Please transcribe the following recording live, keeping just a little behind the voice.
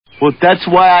Well, that's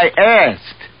why I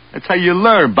asked. That's how you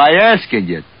learn, by asking,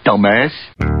 you dumbass.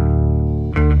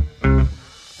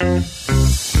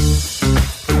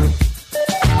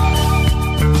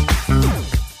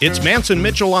 It's Mantz and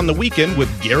Mitchell on the weekend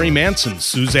with Gary Mantz and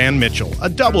Suzanne Mitchell. A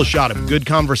double shot of good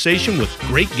conversation with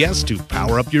great guests to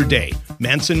power up your day.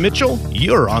 Mantz and Mitchell,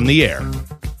 you're on the air.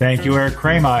 Thank you, Eric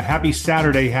Kramer. Happy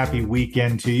Saturday, happy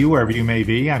weekend to you, wherever you may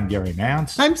be. I'm Gary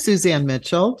Mantz. I'm Suzanne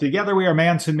Mitchell. Together we are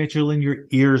Mantz and Mitchell in your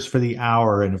ears for the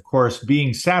hour. And of course,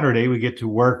 being Saturday, we get to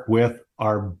work with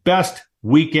our best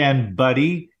weekend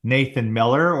buddy, Nathan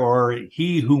Miller, or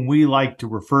he whom we like to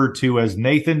refer to as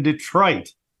Nathan Detroit.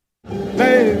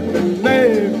 Nathan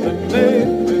Detroit.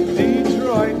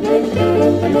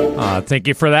 Thank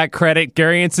you for that credit,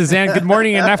 Gary and Suzanne. Good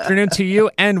morning and afternoon to you.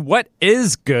 And what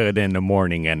is good in the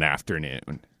morning and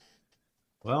afternoon?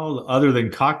 Well, other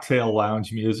than cocktail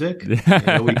lounge music,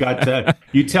 we got,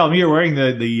 you tell me, you're wearing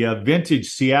the vintage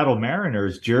Seattle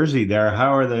Mariners jersey there.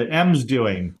 How are the M's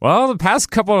doing? Well, the past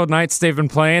couple of nights they've been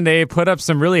playing, they put up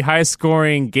some really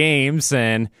high-scoring games,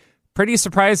 and pretty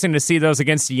surprising to see those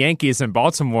against the Yankees in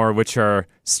Baltimore, which are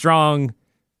strong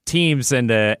teams in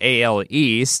the AL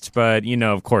East. But, you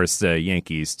know, of course, the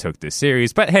Yankees took the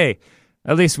series. But, hey,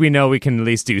 at least we know we can at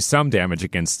least do some damage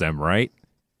against them, right?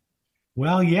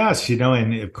 Well, yes, you know,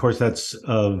 and of course that's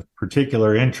of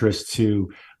particular interest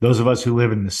to those of us who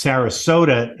live in the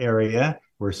Sarasota area,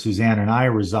 where Suzanne and I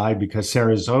reside, because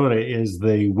Sarasota is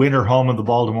the winter home of the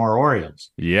Baltimore Orioles.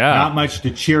 Yeah. Not much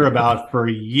to cheer about for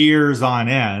years on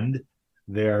end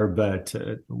there, but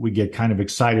we get kind of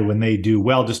excited when they do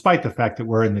well, despite the fact that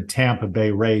we're in the Tampa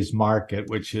Bay Rays market,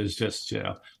 which is just, you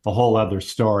know, a whole other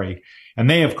story. And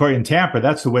they, of course, in Tampa,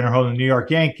 that's the winter home of the New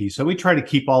York Yankees. So we try to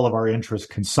keep all of our interests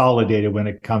consolidated when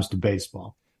it comes to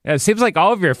baseball. Yeah, it seems like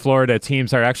all of your Florida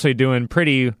teams are actually doing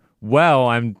pretty well.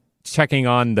 I'm checking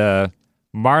on the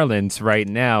Marlins right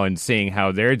now and seeing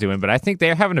how they're doing, but I think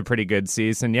they're having a pretty good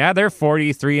season. Yeah, they're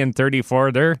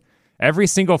 43-34. Every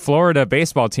single Florida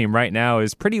baseball team right now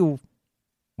is pretty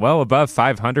well above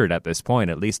 500 at this point,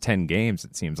 at least 10 games,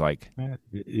 it seems like.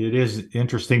 It is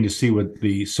interesting to see what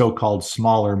the so-called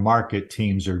smaller market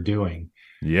teams are doing.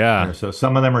 Yeah. So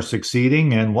some of them are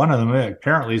succeeding, and one of them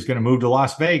apparently is going to move to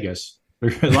Las Vegas.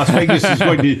 Las Vegas is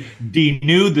going to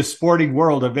denude the sporting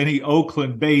world of any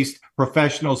Oakland-based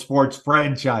professional sports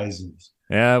franchises.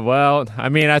 Yeah, well, I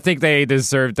mean, I think they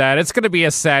deserve that. It's going to be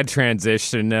a sad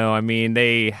transition, though. I mean,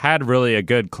 they had really a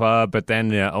good club, but then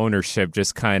the ownership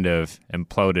just kind of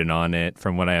imploded on it,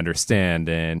 from what I understand.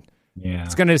 And yeah,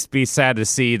 it's going to be sad to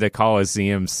see the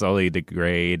Coliseum slowly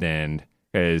degrade, and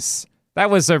because that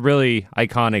was a really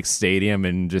iconic stadium,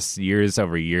 and just years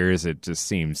over years, it just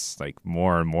seems like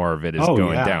more and more of it is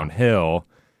going downhill.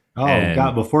 Oh,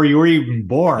 God, before you were even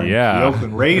born, yeah. The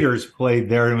Oakland Raiders played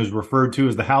there and was referred to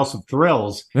as the House of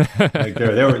Thrills. Like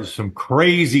there were some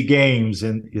crazy games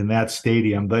in that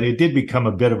stadium, but it did become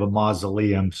a bit of a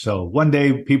mausoleum. So one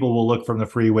day people will look from the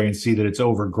freeway and see that it's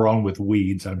overgrown with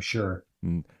weeds, I'm sure.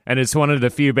 And it's one of the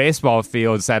few baseball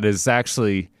fields that is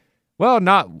actually, well,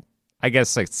 not, I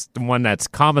guess it's the one that's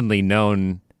commonly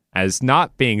known as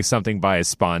not being something by a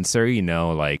sponsor, you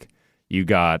know, like you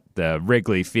got the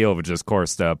Wrigley Field, which is, of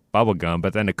course, the bubblegum,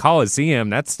 but then the Coliseum,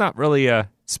 that's not really a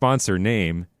sponsor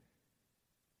name.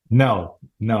 No,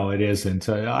 it isn't.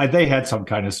 They had some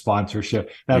kind of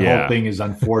sponsorship. That whole thing is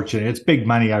unfortunate. It's big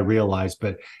money, I realize,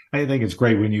 but I think it's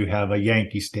great when you have a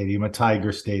Yankee Stadium, a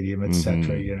Tiger Stadium,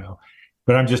 etc. You know.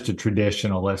 But I'm just a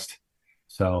traditionalist.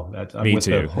 So I'm with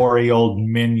the hoary old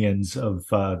minions of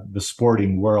the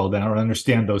sporting world. And I don't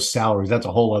understand those salaries. That's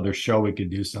a whole other show we could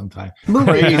do sometime.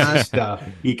 Crazy stuff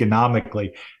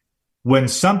economically. When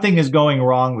something is going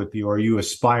wrong with you or you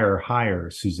aspire higher,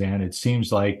 Suzanne, it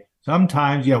seems like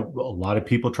sometimes, you know, a lot of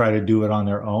people try to do it on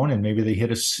their own, and maybe they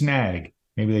hit a snag.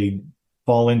 Maybe they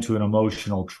fall into an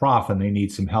emotional trough and they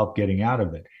need some help getting out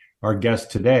of it. Our guest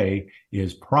today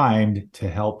is primed to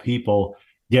help people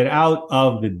get out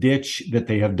of the ditch that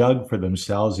they have dug for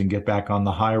themselves and get back on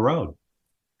the high road.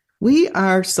 We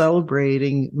are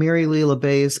celebrating Mary Lee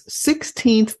LaBay's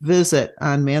 16th visit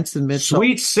on Mantz and Mitchell.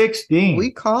 Sweet 16.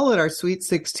 We call it our Sweet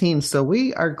 16. So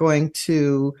we are going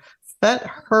to fet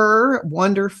her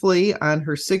wonderfully on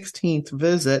her 16th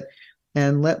visit.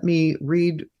 And let me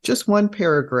read just one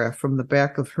paragraph from the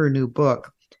back of her new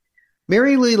book.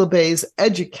 Mary Lee LaBay's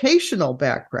educational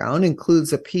background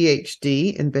includes a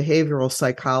PhD in behavioral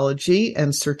psychology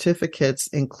and certificates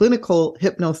in clinical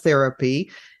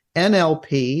hypnotherapy,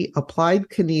 NLP, applied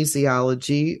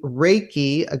kinesiology,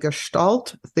 Reiki, a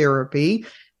Gestalt therapy,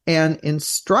 and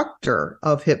instructor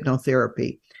of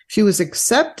hypnotherapy. She was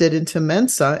accepted into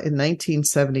Mensa in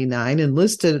 1979 and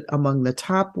listed among the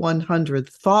top 100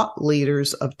 thought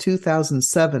leaders of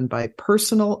 2007 by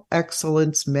Personal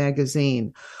Excellence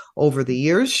magazine. Over the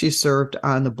years, she served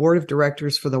on the board of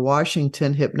directors for the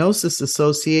Washington Hypnosis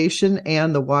Association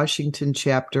and the Washington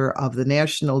chapter of the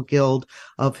National Guild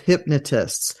of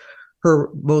Hypnotists. Her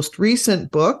most recent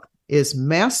book is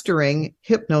Mastering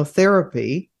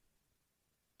Hypnotherapy,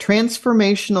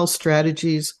 Transformational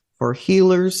Strategies for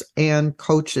Healers and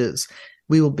Coaches.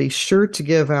 We will be sure to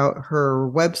give out her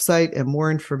website and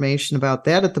more information about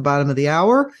that at the bottom of the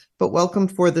hour. But welcome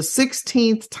for the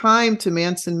 16th time to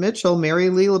Mantz and Mitchell,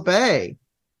 Mary Lee LaBay.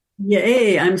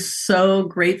 Yay, I'm so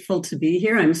grateful to be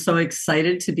here. I'm so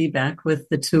excited to be back with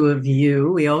the two of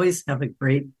you. We always have a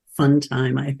great fun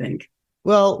time, I think.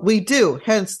 Well, we do,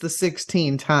 hence the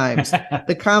 16 times.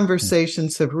 The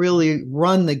conversations have really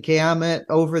run the gamut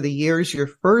over the years. Your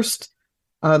first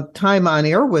time on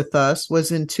air with us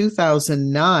was in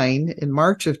 2009, in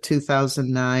March of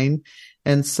 2009.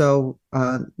 And so,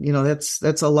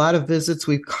 that's a lot of visits.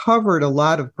 We've covered a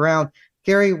lot of ground.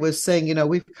 Gary was saying,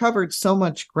 we've covered so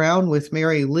much ground with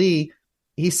Mary Lee.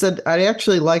 He said, I'd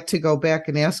actually like to go back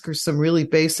and ask her some really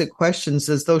basic questions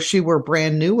as though she were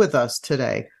brand new with us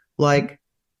today. Like,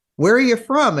 where are you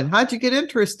from? And how'd you get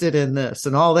interested in this?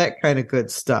 And all that kind of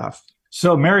good stuff.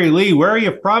 So, Mary Lee, where are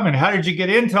you from and how did you get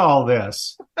into all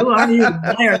this? Who are you?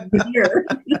 Why are you here?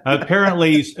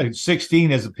 Apparently,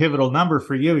 16 is a pivotal number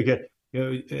for you.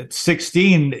 At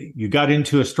 16, you got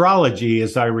into astrology,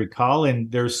 as I recall,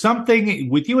 and there's something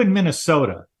with you in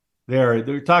Minnesota.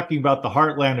 They're talking about the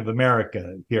heartland of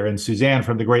America here, and Suzanne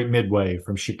from the Great Midway,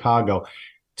 from Chicago.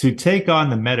 To take on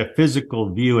the metaphysical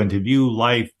view and to view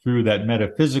life through that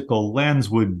metaphysical lens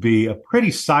would be a pretty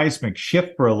seismic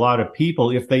shift for a lot of people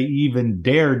if they even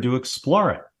dared to explore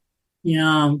it.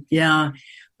 Yeah.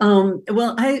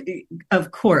 Well,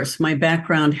 of course, my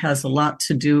background has a lot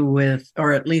to do with,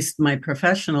 or at least my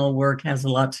professional work has a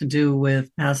lot to do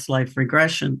with past life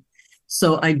regression.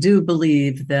 So I do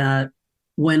believe that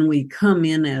when we come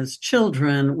in as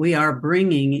children, we are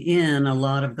bringing in a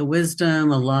lot of the wisdom,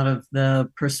 a lot of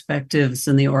the perspectives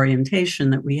and the orientation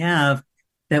that we have,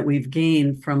 that we've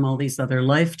gained from all these other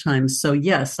lifetimes. So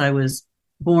yes, I was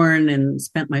born and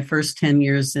spent my first 10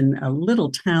 years in a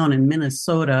little town in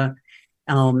Minnesota.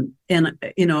 And,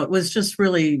 it was just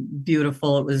really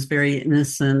beautiful. It was very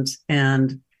innocent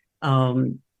and,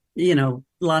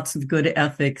 lots of good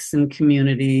ethics and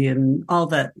community and all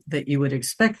that you would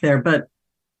expect there. But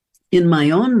in my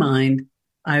own mind,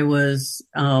 I was,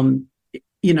 connecting,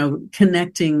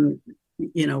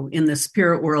 in the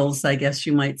spirit worlds, I guess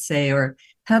you might say, or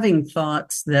having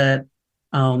thoughts that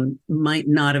might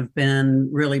not have been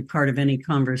really part of any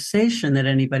conversation that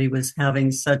anybody was having,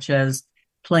 such as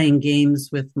playing games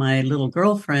with my little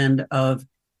girlfriend of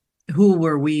who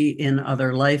were we in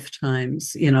other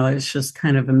lifetimes. It's just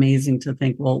kind of amazing to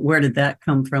think, well, where did that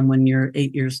come from when you're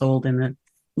 8 years old in a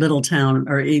little town,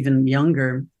 or even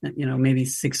younger, maybe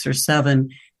 6 or 7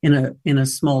 in a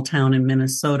small town in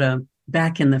Minnesota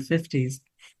back in the 50s.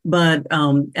 But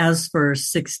as for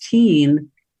 16,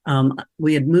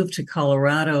 we had moved to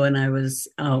Colorado and I was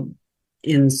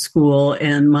in school,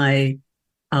 and my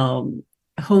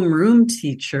homeroom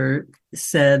teacher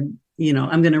said,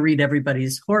 I'm going to read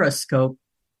everybody's horoscope.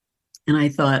 And I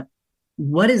thought,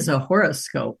 what is a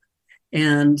horoscope?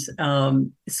 And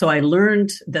so I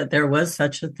learned that there was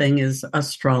such a thing as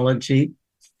astrology.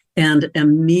 And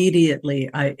immediately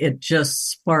it just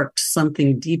sparked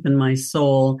something deep in my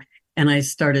soul. And I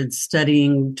started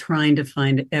studying, trying to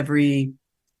find every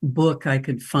book I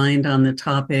could find on the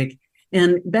topic.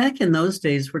 And back in those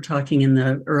days, we're talking in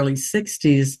the early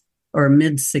 60s or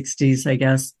mid 60s, I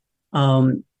guess.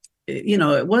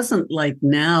 It wasn't like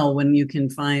now when you can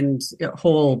find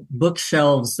whole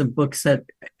bookshelves of books at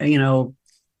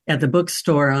the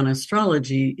bookstore on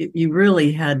astrology. You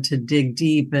really had to dig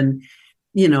deep. And,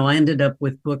 I ended up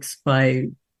with books by,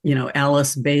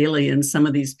 Alice Bailey and some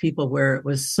of these people where it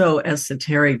was so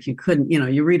esoteric. You couldn't,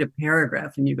 you read a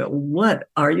paragraph and you go, what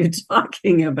are you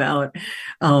talking about?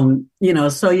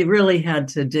 So you really had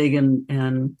to dig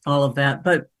and all of that.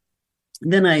 But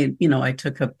then I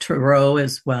took up tarot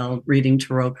as well, reading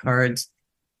tarot cards.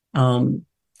 I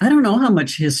don't know how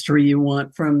much history you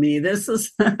want from me. This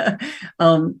is,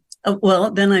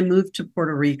 well, then I moved to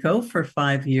Puerto Rico for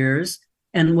 5 years.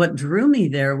 And what drew me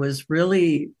there was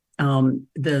really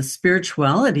the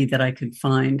spirituality that I could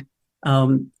find.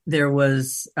 There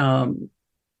was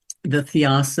the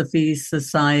Theosophy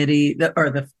Society, or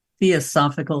the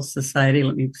Theosophical Society,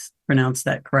 let me pronounce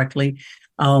that correctly.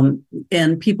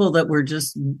 And people that were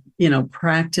just,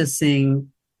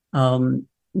 practicing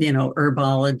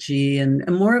herbology and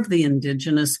more of the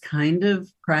indigenous kind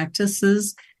of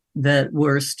practices that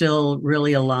were still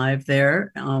really alive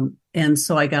there. And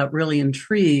so I got really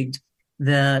intrigued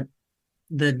that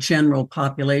the general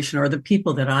population, or the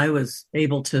people that I was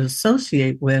able to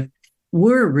associate with,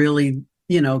 were really,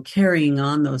 carrying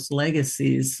on those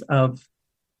legacies of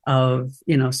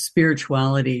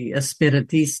spirituality,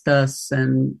 espiritistas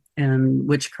and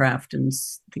witchcraft and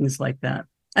things like that.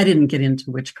 I didn't get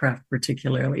into witchcraft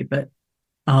particularly, but,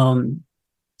 and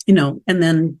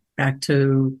then back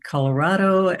to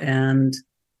Colorado. And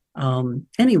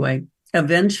anyway,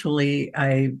 eventually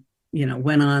I,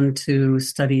 went on to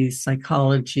study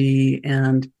psychology,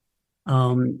 and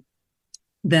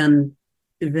then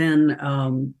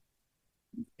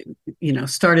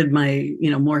started my,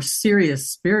 more serious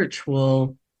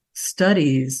spiritual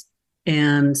studies,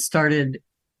 and started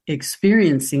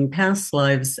experiencing past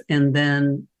lives and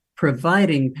then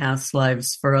providing past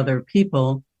lives for other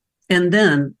people. And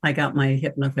then I got my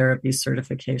hypnotherapy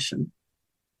certification.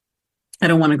 I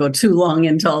don't want to go too long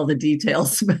into all the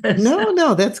details, but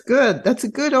no, that's good. That's a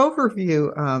good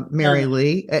overview, Mary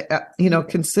Lee.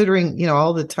 Considering,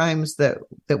 all the times that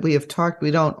we have talked, we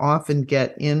don't often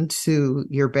get into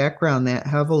your background that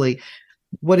heavily.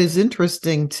 What is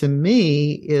interesting to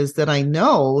me is that I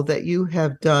know that you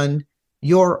have done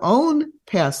your own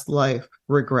past life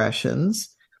regressions.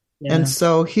 Yeah. And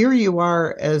so here you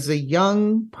are as a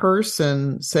young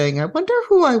person saying, I wonder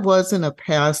who I was in a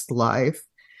past life.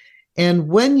 And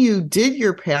when you did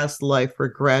your past life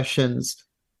regressions,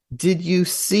 did you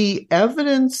see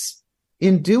evidence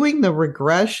in doing the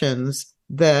regressions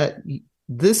that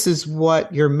this is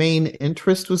what your main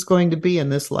interest was going to be in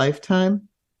this lifetime?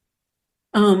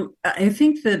 I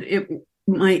think that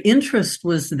my interest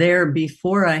was there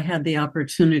before I had the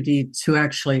opportunity to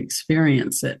actually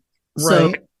experience it. Right.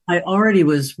 So I already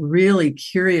was really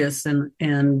curious and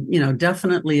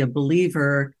definitely a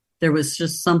believer. There was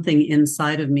just something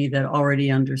inside of me that already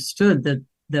understood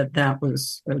that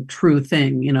was a true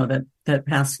thing, that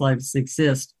past lives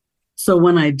exist. So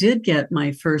when I did get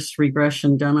my first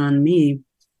regression done on me,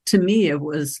 to me, it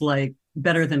was like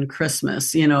better than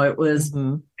Christmas. It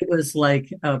was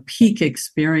like a peak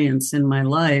experience in my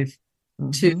life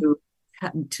to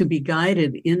be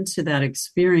guided into that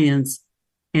experience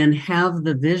and have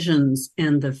the visions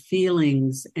and the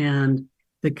feelings and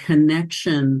the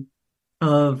connection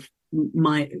of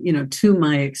my, to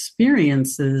my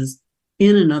experiences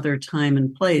in another time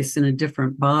and place, in a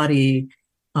different body,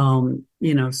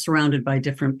 surrounded by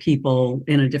different people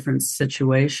in a different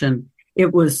situation.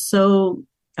 It was so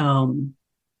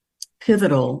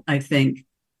pivotal, I think,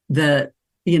 that,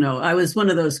 I was one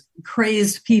of those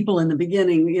crazed people in the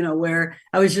beginning, where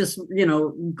I was just,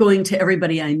 going to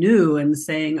everybody I knew and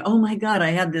saying, oh my God,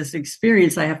 I had this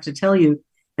experience, I have to tell you.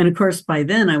 And of course, by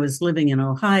then I was living in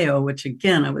Ohio, which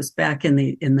again, I was back in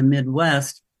the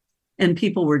Midwest, and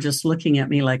people were just looking at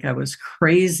me like I was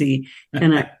crazy.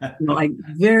 And I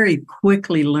very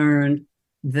quickly learned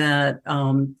that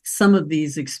some of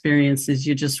these experiences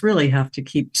you just really have to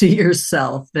keep to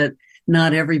yourself, that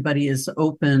not everybody is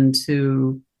open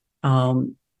to,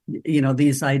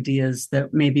 these ideas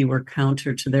that maybe were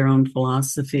counter to their own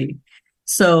philosophy.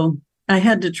 So I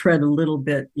had to tread a little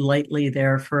bit lightly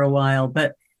there for a while,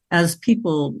 but as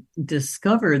people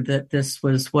discovered that this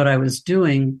was what I was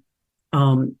doing,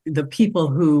 the people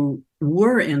who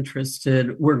were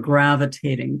interested were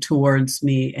gravitating towards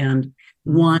me and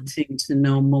wanting to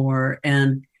know more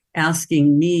and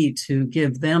asking me to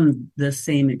give them the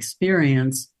same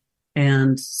experience.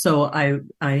 And so I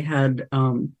had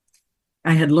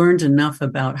learned enough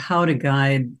about how to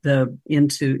guide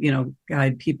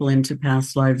people into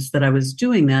past lives that I was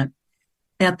doing that.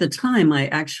 At the time, I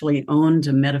actually owned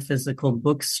a metaphysical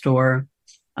bookstore.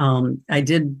 I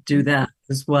did do that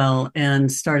as well,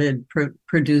 and started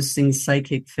producing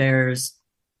psychic fairs.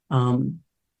 And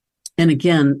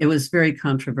again, it was very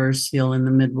controversial in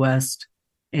the Midwest.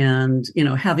 And,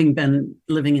 having been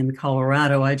living in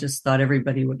Colorado, I just thought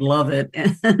everybody would love it.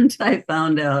 And I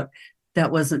found out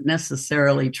that wasn't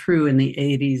necessarily true in the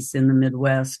 80s in the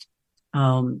Midwest.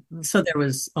 So there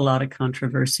was a lot of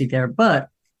controversy there, but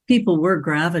people were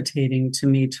gravitating to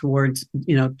me towards,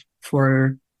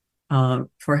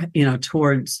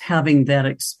 towards having that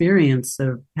experience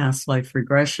of past life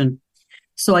regression.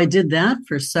 So I did that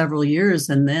for several years.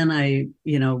 And then I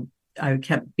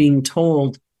kept being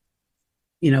told,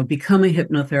 become a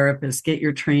hypnotherapist, get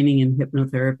your training in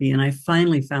hypnotherapy. And I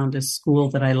finally found a school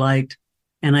that I liked,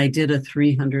 and I did a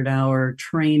 300-hour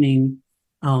training,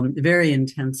 very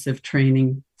intensive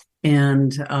training.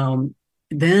 And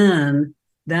then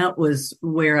that was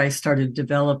where I started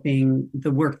developing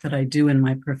the work that I do in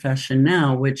my profession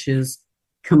now, which is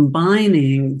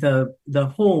combining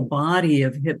the whole body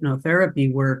of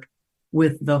hypnotherapy work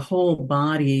with the whole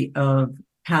body of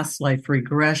past life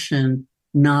regression,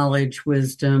 knowledge,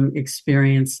 wisdom,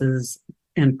 experiences,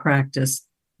 and practice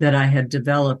that I had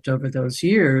developed over those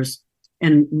years,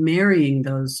 and marrying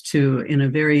those two in a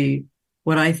very,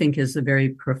 what I think is a very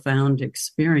profound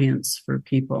experience for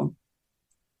people.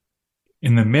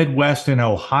 In the Midwest in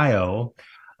Ohio,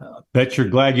 bet you're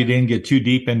glad you didn't get too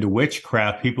deep into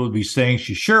witchcraft. People would be saying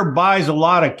she sure buys a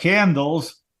lot of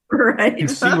candles. Right. You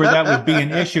can see where that would be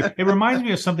an issue. It reminds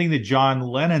me of something that John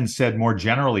Lennon said more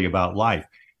generally about life.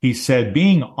 He said,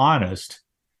 being honest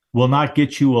will not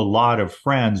get you a lot of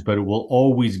friends, but it will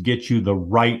always get you the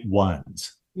right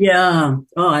ones. Yeah.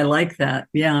 Oh, I like that.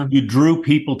 Yeah. You drew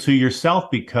people to yourself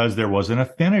because there was an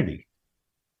affinity.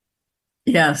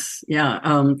 Yes.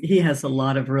 Yeah. He has a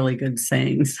lot of really good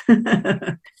sayings. Dr.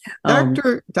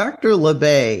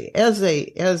 LaBay, as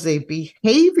a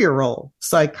behavioral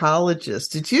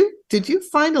psychologist, did you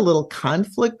find a little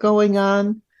conflict going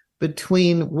on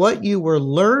between what you were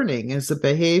learning as a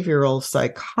behavioral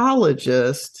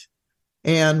psychologist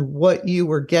and what you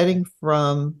were getting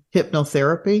from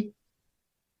hypnotherapy?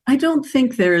 I don't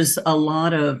think there's a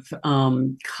lot of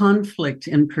conflict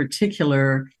in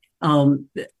particular.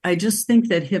 I just think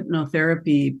that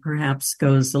hypnotherapy perhaps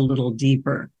goes a little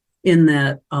deeper in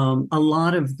that a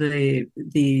lot of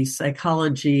the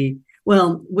psychology,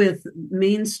 well, with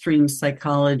mainstream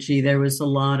psychology, there was a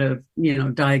lot of,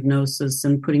 diagnosis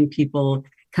and putting people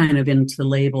kind of into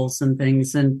labels and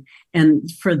things.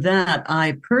 And for that,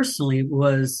 I personally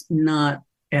was not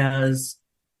as,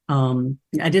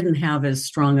 I didn't have as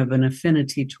strong of an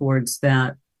affinity towards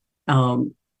that.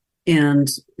 And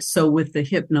so with the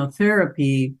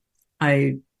hypnotherapy,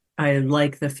 I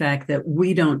like the fact that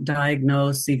we don't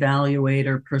diagnose, evaluate,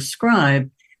 or prescribe.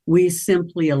 We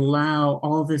simply allow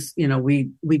all this,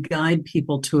 we guide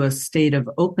people to a state of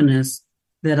openness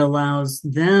that allows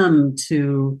them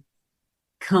to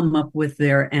come up with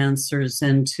their answers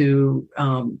and to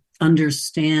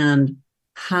understand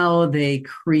how they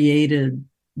created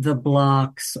the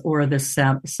blocks or the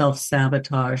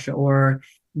self-sabotage or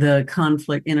the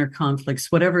conflict, inner conflicts,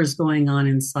 whatever is going on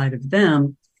inside of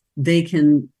them. They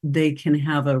can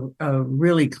have a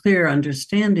really clear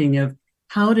understanding of,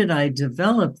 how did I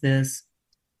develop this?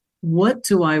 What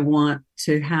do I want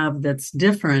to have that's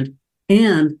different?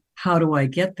 And how do I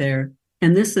get there?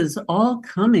 And this is all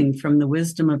coming from the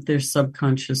wisdom of their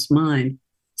subconscious mind.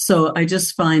 So I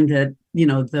just find that,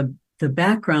 the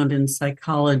background in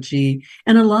psychology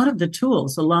and a lot of the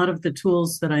tools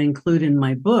that I include in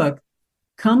my book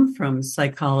come from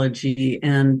psychology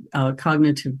and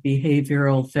cognitive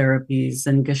behavioral therapies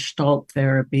and Gestalt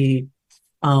therapy.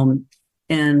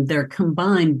 And they're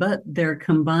combined, but they're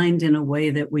combined in a way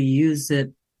that we use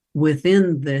it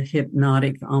within the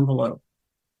hypnotic envelope.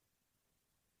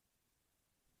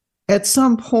 At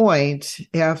some point,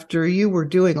 after you were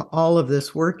doing all of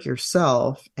this work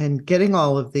yourself and getting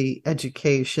all of the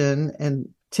education and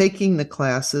taking the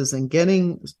classes and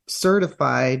getting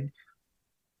certified,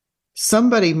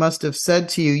 somebody must have said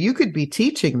to you, you could be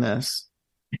teaching this.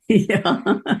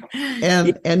 Yeah.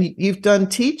 And you've done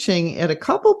teaching at a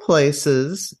couple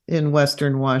places in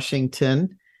Western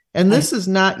Washington, and this is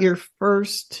not your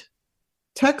first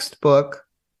textbook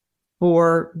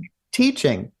for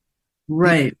teaching.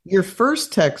 Right. Your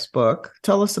first textbook,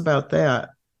 tell us about that.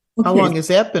 Okay. How long has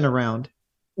that been around?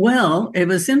 Well, it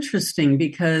was interesting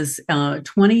because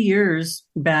 20 years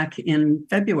back in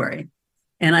February,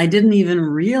 and I didn't even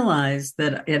realize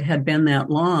that it had been that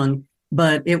long,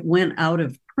 but it went out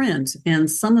of print.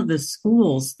 And some of the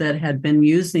schools that had been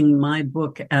using my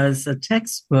book as a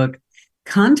textbook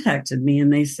contacted me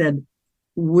and they said,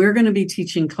 we're going to be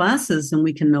teaching classes and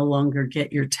we can no longer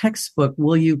get your textbook.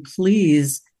 Will you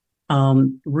please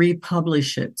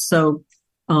republish it? So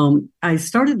I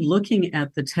started looking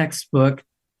at the textbook,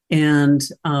 and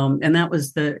that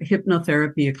was the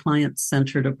Hypnotherapy, a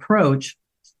Client-Centered Approach.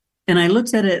 And I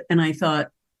looked at it and I thought,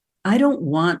 I don't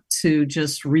want to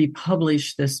just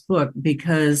republish this book,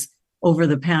 because over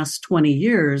the past 20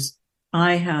 years,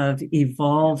 I have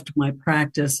evolved my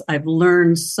practice. I've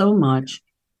learned so much,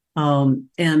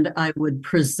 and I would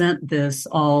present this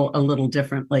all a little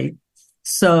differently.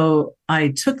 So I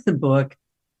took the book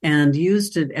and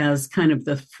used it as kind of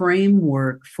the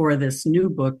framework for this new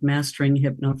book, Mastering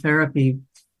Hypnotherapy.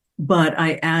 But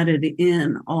I added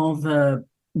in all the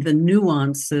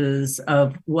nuances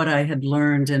of what I had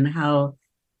learned and how,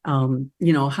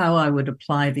 how I would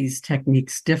apply these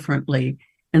techniques differently.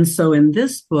 And so in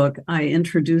this book, I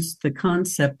introduced the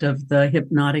concept of the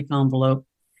hypnotic envelope.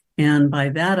 And by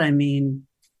that, I mean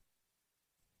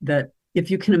that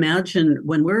if you can imagine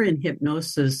when we're in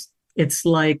hypnosis, it's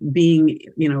like being,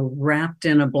 wrapped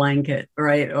in a blanket,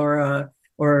 right? Or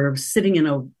sitting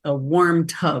in a warm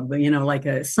tub,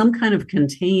 like some kind of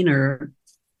container.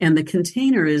 And the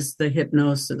container is the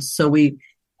hypnosis. So we,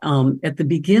 at the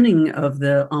beginning of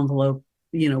the envelope,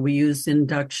 we use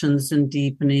inductions and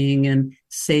deepening and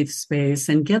safe space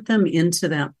and get them into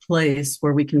that place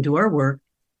where we can do our work.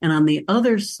 And on the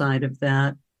other side of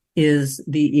that is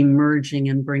the emerging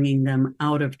and bringing them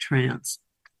out of trance.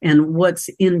 And what's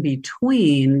in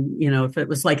between, if it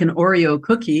was like an Oreo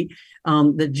cookie,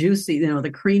 the juicy,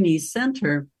 the creamy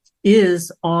center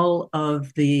is are all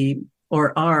of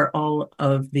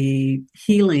the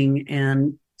healing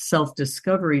and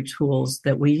self-discovery tools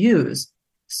that we use.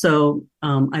 So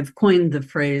I've coined the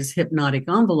phrase hypnotic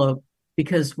envelope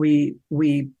because we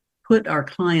put our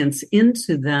clients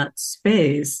into that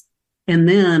space. And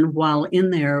then while in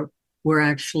there, we're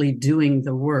actually doing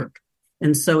the work.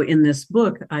 And so in this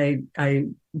book, I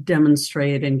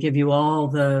demonstrate and give you all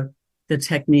the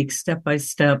techniques step by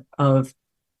step of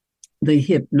the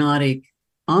hypnotic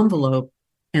envelope.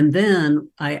 And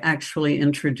then I actually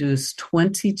introduce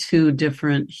 22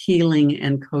 different healing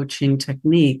and coaching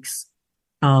techniques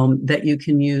that you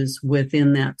can use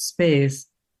within that space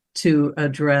to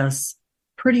address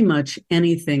pretty much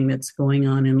anything that's going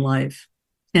on in life.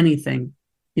 Anything,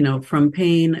 from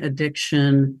pain,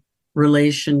 addiction,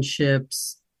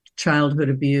 relationships, childhood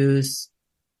abuse,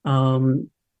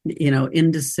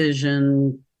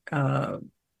 indecision, I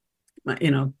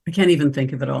can't even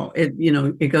think of it all.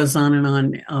 It goes on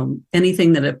and on.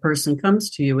 Anything that a person comes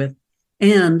to you with.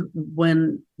 And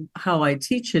how I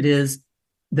teach it is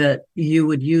that you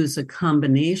would use a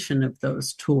combination of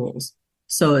those tools.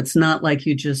 So it's not like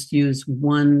you just use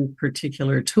one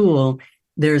particular tool.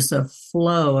 There's a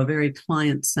flow, a very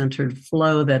client-centered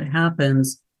flow that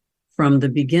happens from the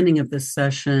beginning of the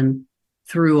session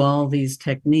through all these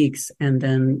techniques and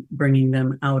then bringing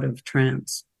them out of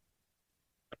trance.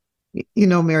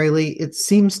 Mary Lee, it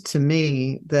seems to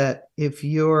me that if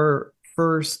your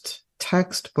first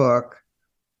textbook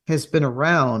has been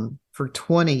around for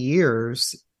 20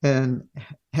 years and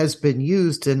has been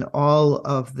used in all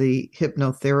of the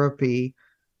hypnotherapy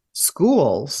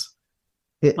schools,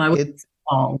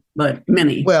 all, but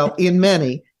many. Well, in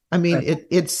many. I mean, right.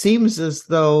 It seems as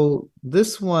though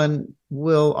this one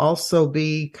will also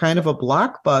be kind of a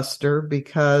blockbuster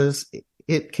because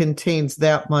it contains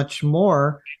that much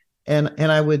more. And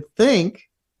I would think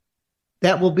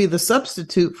that will be the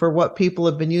substitute for what people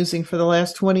have been using for the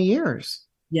last 20 years.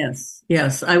 Yes,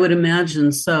 I would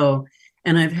imagine so.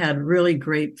 And I've had really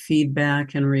great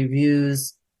feedback and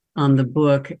reviews on the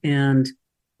book. And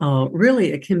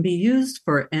really, it can be used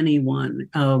for anyone.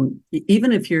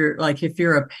 Even if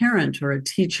you're a parent or a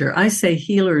teacher, I say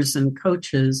healers and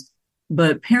coaches,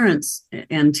 but parents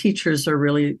and teachers are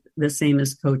really the same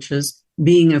as coaches.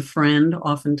 Being a friend,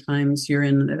 oftentimes you're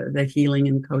in the healing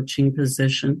and coaching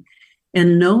position.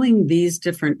 And knowing these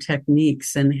different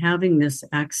techniques and having this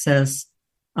access,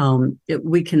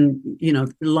 we can, a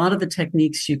lot of the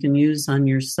techniques you can use on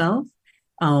yourself,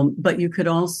 but you could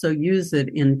also use it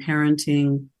in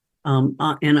parenting,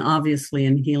 and obviously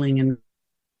in healing and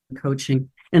coaching.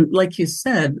 And like you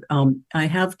said, I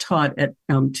have taught at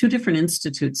 2 different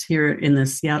institutes here in the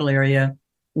Seattle area.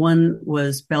 One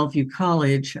was Bellevue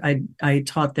College. I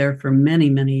taught there for many,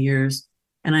 many years.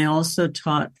 And I also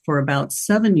taught for about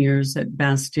 7 years at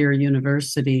Bastyr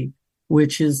University,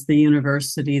 which is the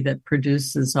university that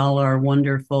produces all our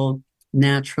wonderful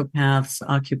naturopaths,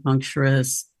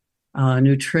 acupuncturists,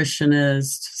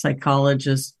 nutritionists,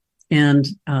 psychologists. And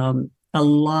a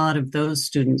lot of those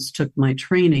students took my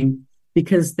training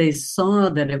because they saw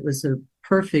that it was a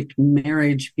perfect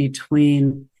marriage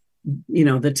between,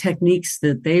 the techniques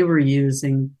that they were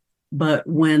using. But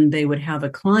when they would have a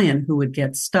client who would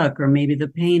get stuck, or maybe the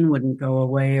pain wouldn't go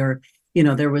away, or,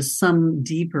 there was some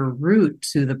deeper root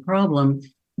to the problem,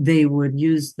 they would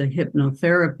use the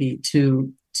hypnotherapy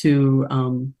to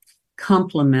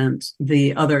complement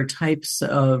the other types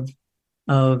of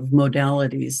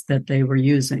modalities that they were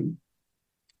using.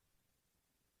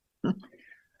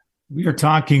 We are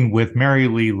talking with Mary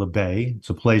Lee LaBay.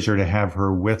 It's a pleasure to have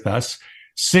her with us.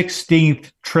 16th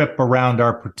trip around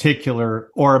our particular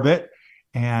orbit,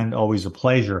 and always a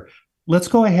pleasure. Let's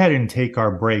go ahead and take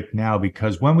our break now,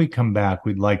 because when we come back,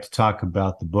 we'd like to talk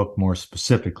about the book more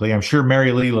specifically. I'm sure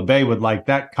Mary Lee LaBay would like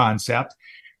that concept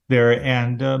there.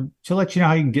 And to let you know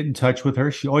how you can get in touch with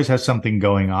her, she always has something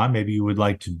going on. Maybe you would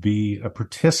like to be a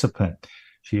participant.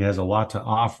 She has a lot to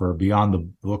offer beyond the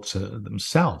books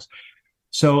themselves.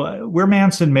 So we're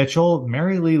Mantz and Mitchell.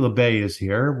 Mary Lee LaBay is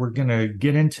here. We're going to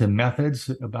get into methods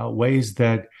about ways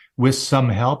that with some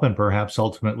help and perhaps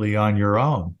ultimately on your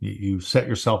own, you set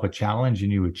yourself a challenge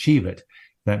and you achieve it.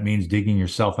 That means digging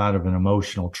yourself out of an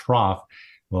emotional trough.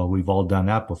 Well, we've all done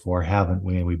that before, haven't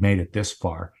we? And we've made it this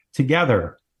far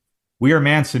together. We are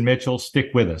Mantz and Mitchell. Stick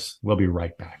with us. We'll be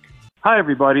right back. Hi,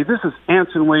 everybody. This is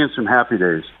Anson Williams from Happy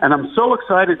Days, and I'm so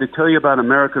excited to tell you about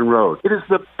American Road. It is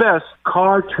the best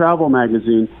car travel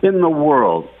magazine in the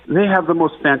world. They have the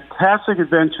most fantastic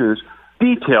adventures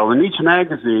detailed in each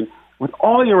magazine with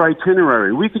all your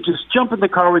itinerary. We could just jump in the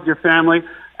car with your family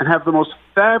and have the most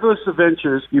fabulous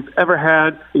adventures you've ever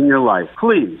had in your life.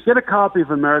 Please, get a copy of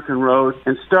American Road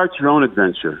and start your own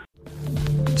adventure.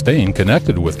 Staying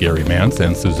connected with Gary Mantz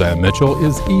and Suzanne Mitchell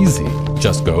is easy.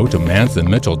 Just go to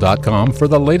mantsandmitchell.com for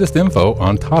the latest info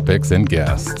on topics and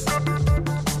guests.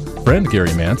 Friend Gary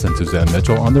Mantz and Suzanne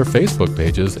Mitchell on their Facebook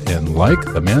pages and like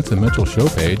the Mantz and Mitchell show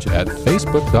page at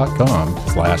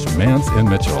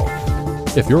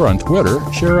facebook.com/MantzandMitchell. If you're on Twitter,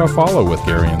 share a follow with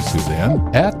Gary and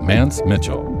Suzanne at Mantz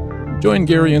Mitchell. Join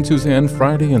Gary and Suzanne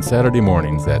Friday and Saturday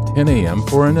mornings at 10 a.m.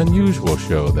 for an unusual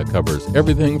show that covers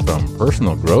everything from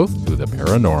personal growth to the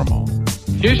paranormal.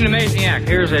 Here's an amazing act.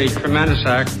 Here's a tremendous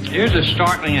act. Here's a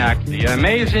startling act. The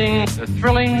amazing, the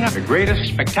thrilling, the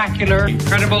greatest, spectacular,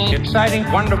 incredible, exciting,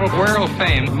 wonderful,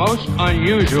 world-famed, most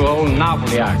unusual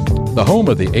novelty act. The home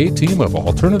of the A-Team of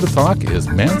Alternative Talk is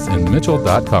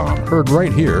mantsandmitchell.com. Heard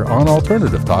right here on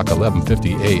Alternative Talk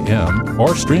 1150 AM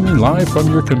or streaming live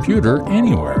from your computer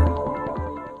anywhere.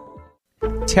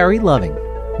 Terry Loving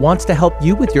wants to help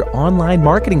you with your online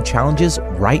marketing challenges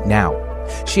right now.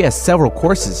 She has several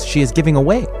courses she is giving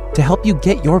away to help you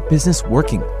get your business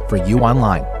working for you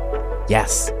online.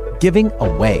 Yes, giving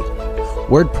away.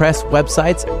 WordPress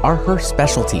websites are her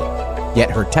specialty,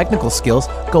 yet her technical skills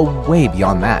go way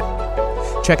beyond that.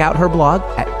 Check out her blog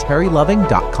at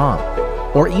terryloving.com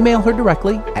or email her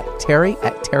directly at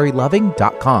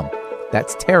terry@terryloving.com.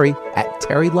 That's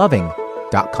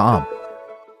terry@terryloving.com.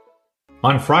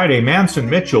 On Friday, Mantz and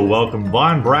Mitchell welcomed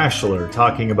Von Brashler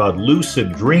talking about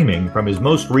lucid dreaming from his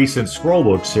most recent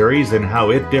scrollbook series and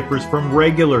how it differs from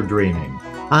regular dreaming.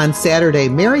 On Saturday,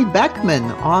 Mary Beckman,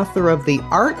 author of The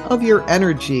Art of Your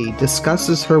Energy,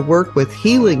 discusses her work with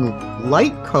healing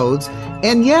light codes.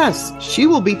 And yes, she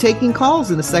will be taking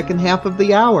calls in the second half of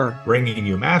the hour. Bringing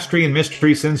you mastery and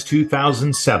mystery since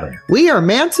 2007. We are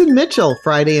Mantz and Mitchell,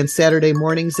 Friday and Saturday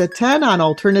mornings at 10 on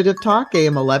Alternative Talk,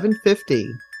 AM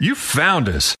 1150. You found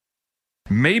us.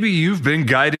 Maybe you've been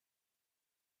guided.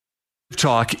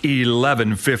 Talk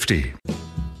 1150.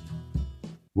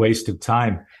 Waste of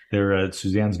time. There,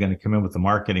 Suzanne's going to come in with the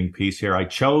marketing piece here. I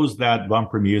chose that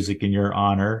bumper music in your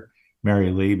honor,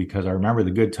 Mary Lee, because I remember the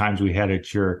good times we had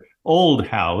at your old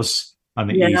house on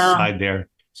the east side there.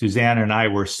 Suzanne and I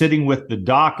were sitting with the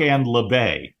Doc and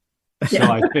LaBay. So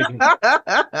I think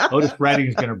Otis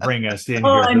Redding's going to bring us in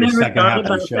here for the second half of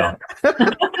the show.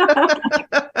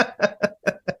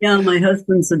 Yeah, my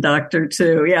husband's a doctor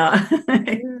too. Yeah.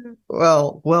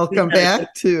 Well, welcome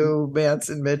back to Mantz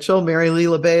and Mitchell. Mary Lee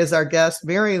LaBay is our guest.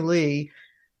 Mary Lee,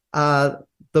 the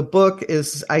book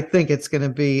is, I think it's going to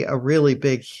be a really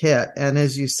big hit. And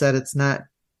as you said, it's not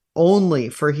only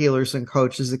for healers and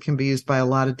coaches. It can be used by a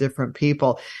lot of different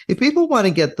people. If people want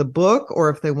to get the book or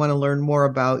if they want to learn more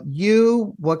about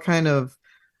you, what kind of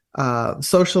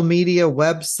social media,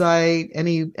 website,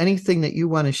 anything that you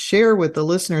want to share with the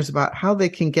listeners about how they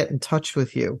can get in touch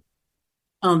with you?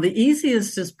 The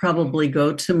easiest is probably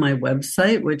go to my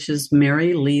website, which is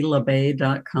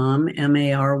maryleelabay.com,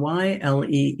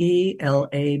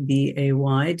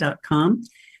 maryleelabay.com.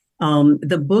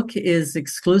 The book is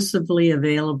exclusively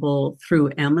available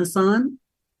through Amazon,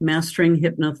 Mastering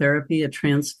Hypnotherapy,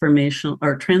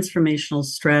 transformational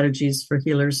strategies for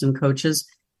healers and coaches.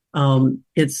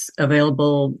 It's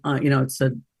available, it's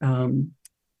a,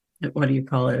 what do you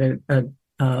call it? A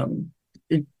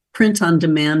print on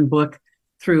demand book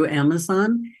through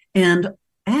Amazon. And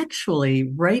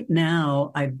actually right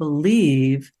now, I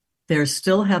believe they're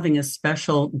still having a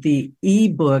special. The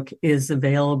ebook is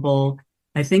available.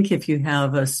 I think if you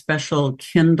have a special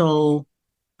Kindle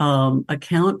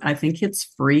account, I think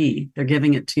it's free. They're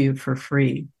giving it to you for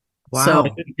free. Wow. So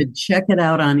you could check it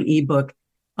out on ebook.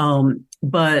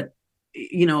 But,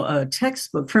 a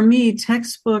textbook, for me,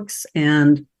 textbooks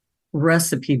and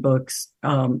recipe books,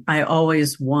 I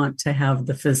always want to have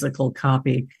the physical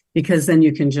copy because then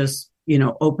you can just,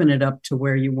 open it up to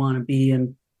where you want to be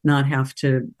and not have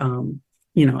to, I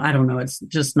don't know, it's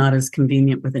just not as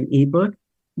convenient with an ebook.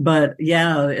 But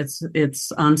yeah,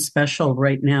 it's on special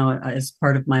right now as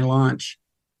part of my launch.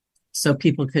 So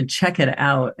people could check it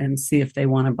out and see if they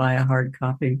want to buy a hard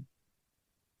copy.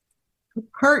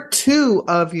 Part 2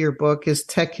 of your book is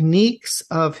Techniques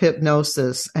of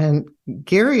Hypnosis. And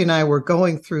Gary and I were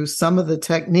going through some of the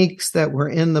techniques that were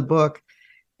in the book.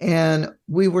 And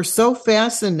we were so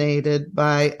fascinated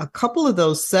by a couple of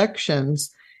those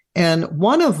sections. And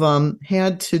one of them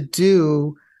had to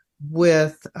do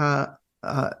with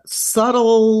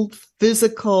subtle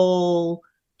physical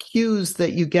cues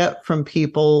that you get from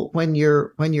people when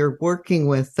you're working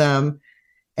with them.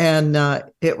 And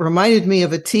it reminded me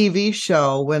of a TV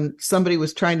show when somebody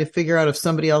was trying to figure out if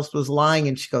somebody else was lying,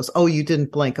 and she goes, "Oh, you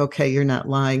didn't blink. Okay, you're not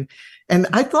lying." And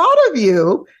I thought of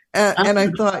you, and I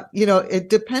thought,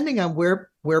 depending on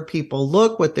where people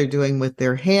look, what they're doing with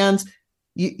their hands,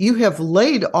 you have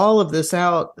laid all of this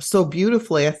out so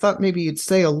beautifully. I thought maybe you'd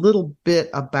say a little bit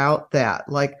about that.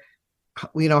 Like,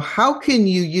 how can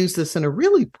you use this in a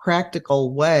really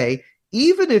practical way,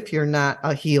 even if you're not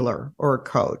a healer or a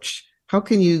coach? How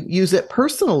can you use it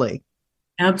personally?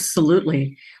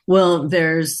 Absolutely. Well,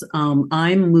 there's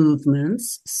eye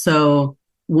movements. So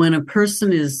when a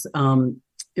person is,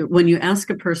 when you ask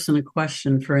a person a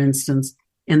question, for instance,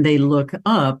 and they look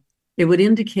up, it would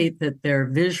indicate that their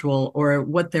visual or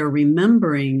what they're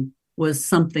remembering was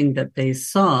something that they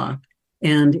saw.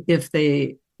 And if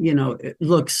they,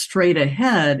 look straight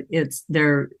ahead, it's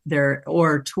their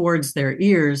or towards their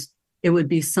ears, it would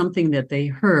be something that they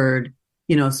heard.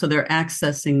 So they're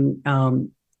accessing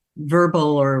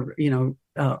verbal or,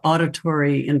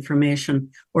 auditory information.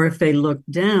 Or if they look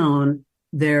down,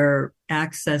 they're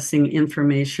accessing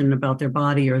information about their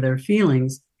body or their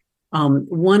feelings.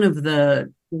 One of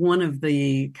the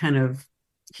kind of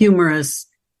humorous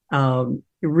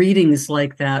readings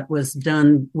like that was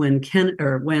done when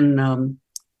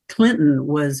Clinton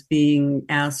was being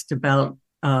asked about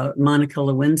Monica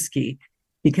Lewinsky,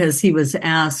 because he was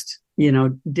asked,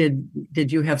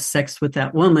 did you have sex with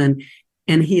that woman?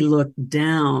 And he looked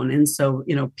down. And so,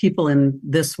 people in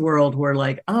this world were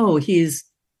like, oh, he's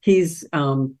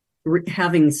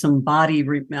having some body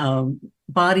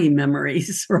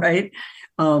memories, right?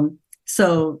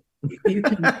 So you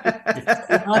can.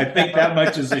 I think that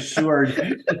much is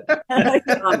assured. I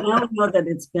don't know that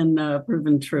it's been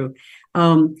proven true.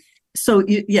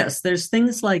 Yes, there's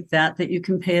things like that you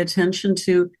can pay attention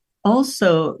to.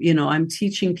 Also, I'm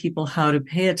teaching people how to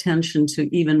pay attention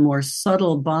to even more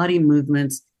subtle body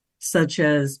movements, such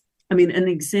as, an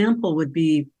example would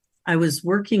be, I was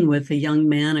working with a young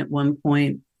man at one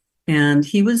point, and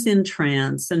he was in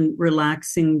trance and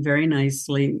relaxing very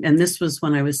nicely. And this was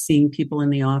when I was seeing people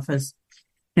in the office.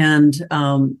 And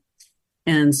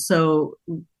so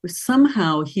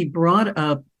somehow he brought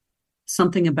up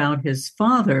something about his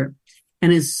father.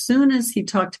 And as soon as he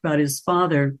talked about his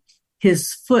father,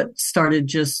 his foot started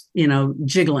just,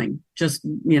 jiggling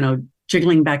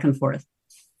back and forth.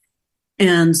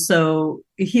 And so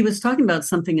he was talking about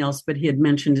something else, but he had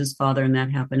mentioned his father, and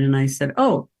that happened. And I said,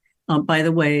 by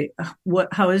the way,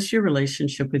 how is your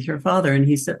relationship with your father? And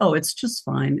he said, oh, it's just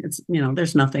fine. It's,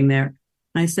 there's nothing there.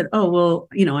 And I said, oh, well,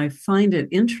 I find it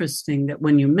interesting that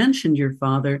when you mentioned your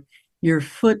father, your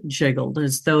foot jiggled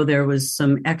as though there was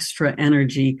some extra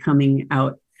energy coming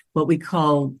out, what we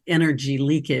call energy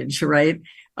leakage, right?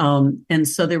 And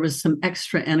so there was some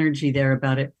extra energy there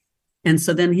about it. And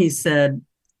so then he said,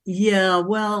 yeah,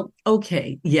 well,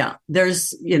 okay. Yeah,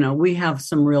 there's, we have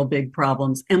some real big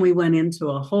problems. And we went into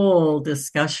a whole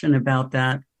discussion about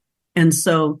that. And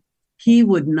so he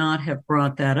would not have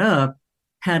brought that up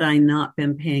had I not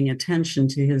been paying attention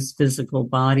to his physical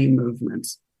body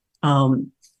movements.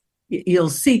 You'll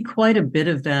see quite a bit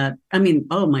of that.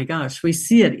 Oh my gosh, we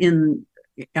see it in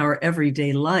our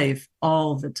everyday life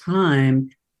all the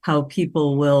time, how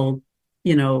people will,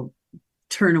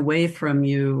 turn away from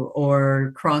you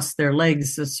or cross their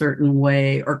legs a certain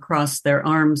way or cross their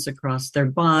arms across their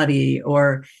body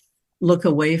or look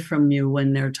away from you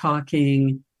when they're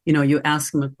talking. You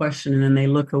ask them a question and then they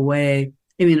look away.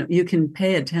 You can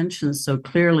pay attention so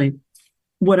clearly.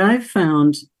 What I've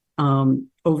found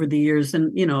over the years,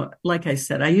 and, like I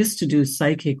said, I used to do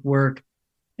psychic work.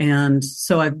 And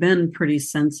so I've been pretty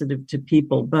sensitive to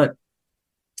people. But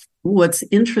what's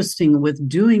interesting with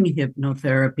doing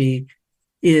hypnotherapy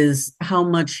is how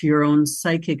much your own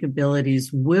psychic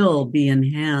abilities will be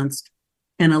enhanced.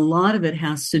 And a lot of it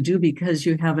has to do because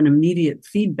you have an immediate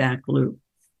feedback loop.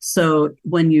 So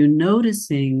when you're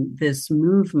noticing this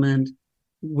movement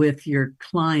with your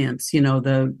clients,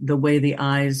 the way the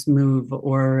eyes move,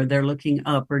 or they're looking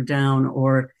up or down,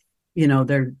 or,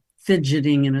 they're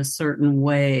fidgeting in a certain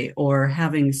way or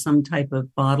having some type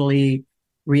of bodily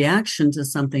reaction to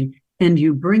something, and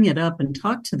you bring it up and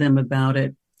talk to them about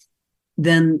it,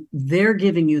 then they're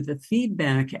giving you the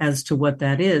feedback as to what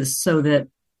that is, so that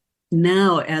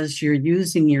now as you're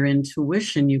using your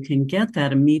intuition, you can get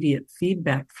that immediate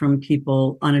feedback from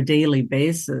people on a daily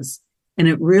basis. And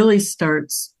it really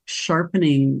starts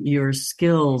sharpening your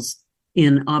skills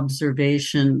in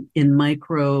observation, in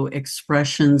micro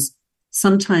expressions.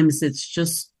 Sometimes it's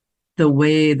just the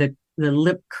way that the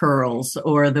lip curls,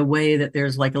 or the way that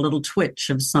there's like a little twitch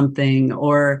of something,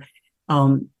 or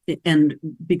and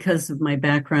because of my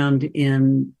background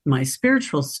in my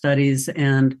spiritual studies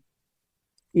and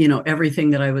everything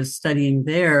that I was studying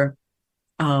there,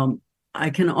 I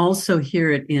can also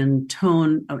hear it in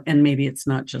tone, and maybe it's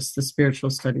not just the spiritual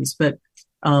studies, but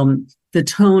the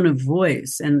tone of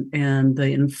voice and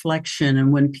the inflection,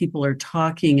 and when people are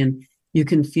talking, and you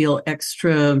can feel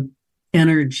extra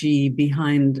energy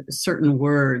behind certain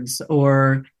words,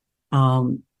 or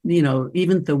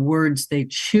even the words they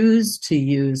choose to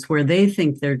use, where they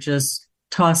think they're just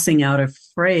tossing out a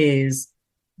phrase,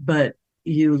 but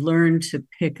you learn to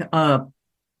pick up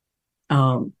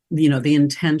the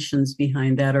intentions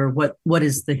behind that, or what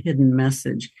is the hidden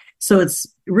message. So it's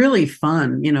really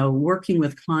fun, working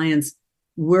with clients.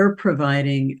 We're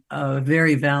providing a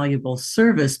very valuable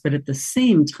service, but at the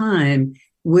same time,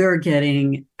 we're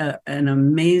getting an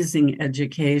amazing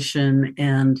education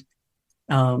and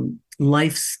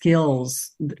life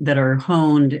skills that are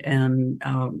honed and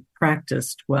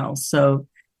practiced well. So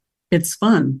it's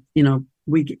fun.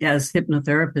 We, as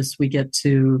hypnotherapists, we get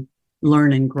to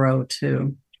learn and grow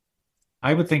too.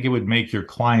 I would think it would make your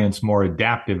clients more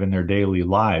adaptive in their daily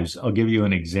lives. I'll give you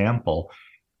an example.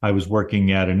 I was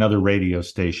working at another radio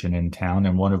station in town,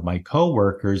 and one of my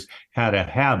coworkers had a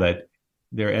habit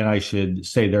there, and I should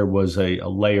say there was a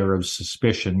layer of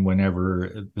suspicion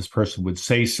whenever this person would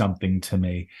say something to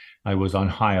me. I was on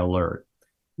high alert.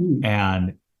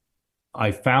 And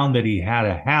I found that he had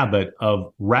a habit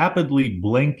of rapidly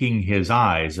blinking his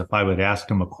eyes if I would ask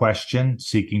him a question,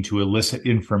 seeking to elicit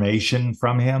information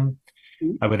from him.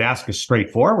 I would ask a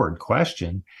straightforward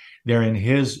question there, and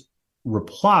his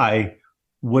reply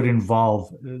would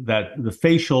involve the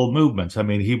facial movements. I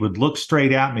mean, he would look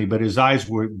straight at me, but his eyes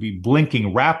would be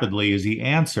blinking rapidly as he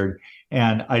answered.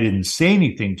 And I didn't say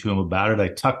anything to him about it. I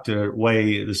tucked it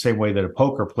away the same way that a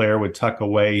poker player would tuck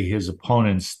away his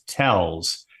opponent's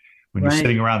tells when you're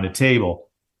sitting around the table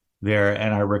there.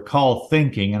 And I recall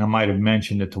thinking, and I might have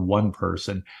mentioned it to one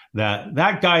person,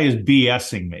 that guy is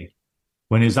BSing me.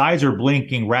 When his eyes are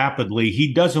blinking rapidly,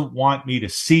 he doesn't want me to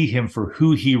see him for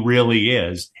who he really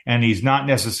is. And he's not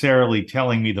necessarily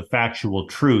telling me the factual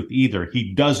truth either.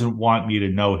 He doesn't want me to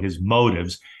know his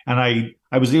motives. And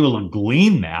I was able to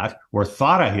glean that, or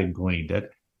thought I had gleaned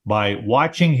it, by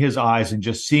watching his eyes and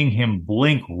just seeing him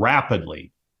blink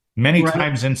rapidly, many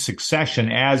times in succession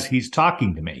as he's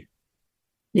talking to me.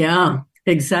 Yeah,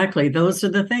 exactly. Those are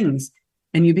the things.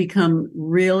 And you become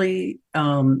really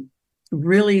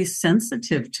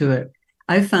sensitive to it.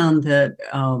 I found that,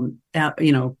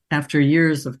 after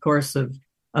years, of course,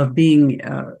 of being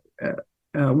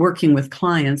working with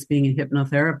clients, being a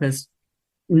hypnotherapist,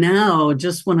 now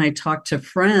just when I talk to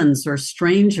friends or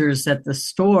strangers at the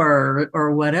store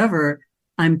or whatever,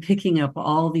 I'm picking up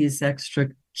all these extra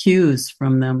cues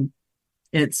from them.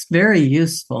 It's very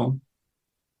useful.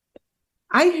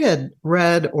 I had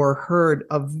read or heard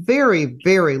a very,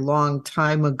 very long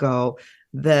time ago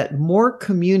that more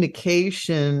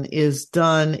communication is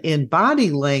done in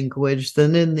body language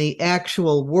than in the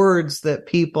actual words that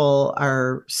people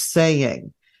are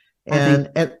saying.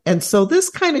 And so this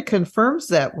kind of confirms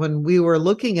that when we were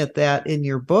looking at that in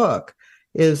your book,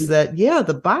 is that,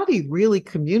 the body really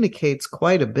communicates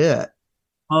quite a bit.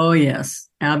 Oh, yes,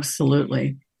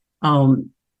 absolutely.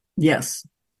 Yes.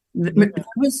 There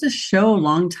was a show a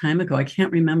long time ago. I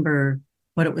can't remember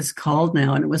what it was called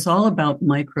now. And it was all about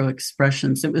micro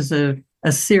expressions. It was a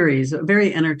series, a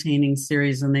very entertaining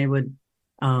series. And they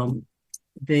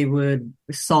would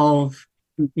solve,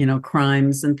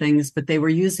 crimes and things, but they were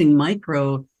using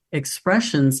micro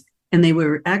expressions, and they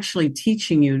were actually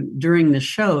teaching you during the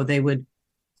show. They would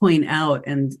point out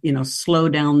and, slow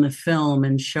down the film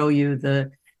and show you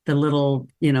the little,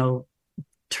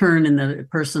 turn in the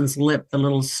person's lip, the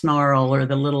little snarl or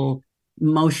the little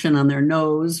motion on their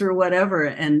nose or whatever.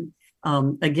 And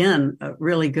again, a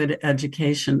really good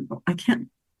education. I can't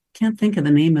think of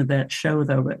the name of that show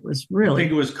though, but it was really. I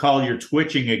think it was called You're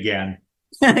Twitching Again.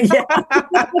 Yeah.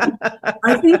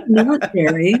 I think not,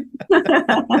 Gary.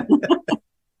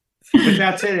 But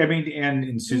that's it. I mean,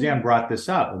 and Suzanne brought this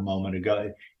up a moment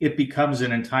ago. It becomes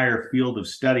an entire field of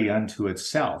study unto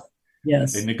itself.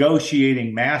 Yes. The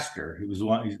negotiating master, who was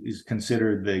one, is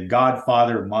considered the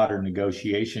godfather of modern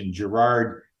negotiation,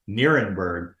 Gerard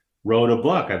Nierenberg, wrote a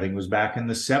book, I think it was back in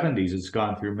the 70s. It's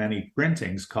gone through many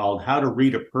printings, called How to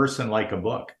Read a Person Like a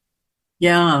Book.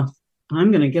 Yeah,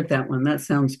 I'm going to get that one. That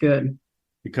sounds good.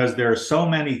 Because there are so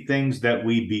many things that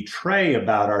we betray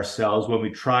about ourselves when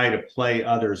we try to play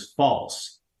others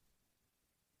false.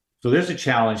 So there's a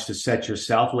challenge to set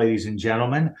yourself, ladies and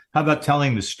gentlemen. How about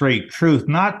telling the straight truth,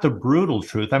 not the brutal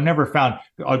truth? I've never found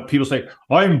people say,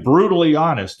 I'm brutally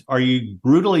honest. Are you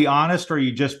brutally honest, or are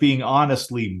you just being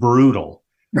honestly brutal?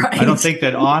 Right. I don't think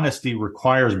that honesty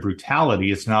requires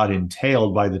brutality. It's not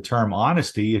entailed by the term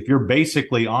honesty. If you're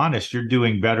basically honest, you're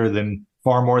doing better than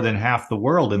far more than half the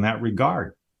world in that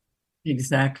regard.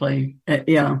 Exactly.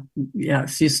 Yeah.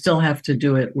 So you still have to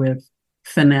do it with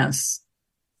finesse.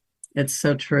 It's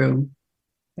so true.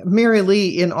 Mary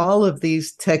Lee, in all of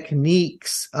these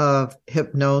techniques of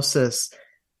hypnosis,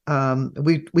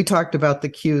 we talked about the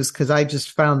cues because I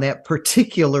just found that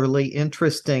particularly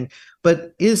interesting.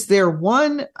 But is there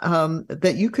one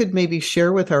that you could maybe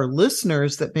share with our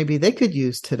listeners that maybe they could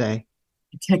use today?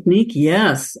 Technique,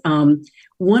 yes.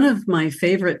 One of my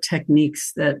favorite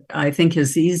techniques that I think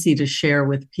is easy to share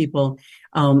with people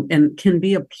and can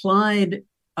be applied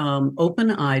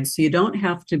open-eyed, so you don't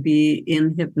have to be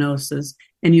in hypnosis,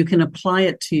 and you can apply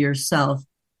it to yourself.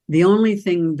 The only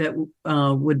thing that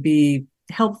would be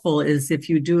helpful is if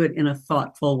you do it in a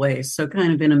thoughtful way, so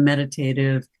kind of in a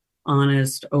meditative,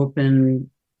 honest,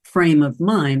 open frame of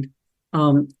mind.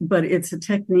 But it's a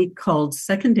technique called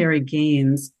secondary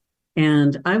gains.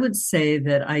 And I would say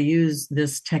that I use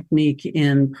this technique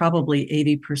in probably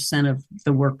 80% of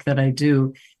the work that I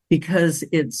do because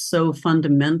it's so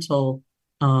fundamental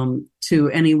to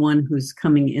anyone who's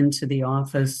coming into the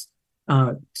office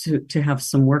to have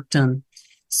some work done.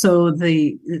 So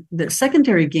the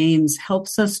secondary gains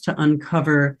helps us to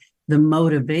uncover the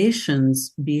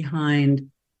motivations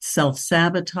behind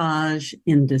self-sabotage,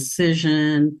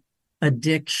 indecision,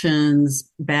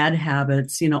 addictions, bad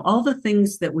habits, all the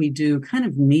things that we do, kind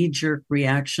of knee-jerk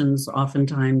reactions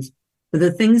oftentimes,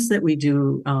 the things that we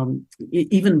do,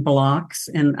 even blocks.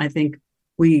 And I think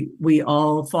we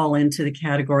all fall into the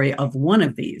category of one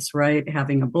of these, right?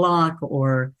 Having a block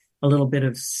or a little bit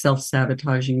of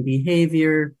self-sabotaging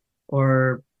behavior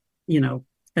or,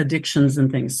 addictions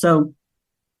and things. So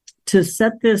to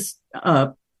set this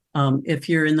up, if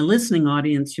you're in the listening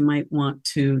audience, you might want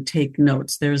to take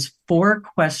notes. There's 4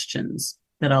 questions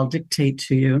that I'll dictate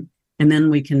to you, and then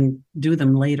we can do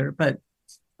them later. But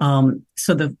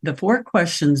so the 4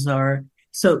 questions are,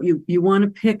 so you want to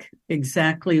pick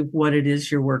exactly what it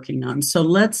is you're working on. So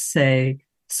let's say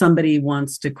somebody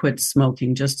wants to quit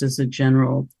smoking, just as a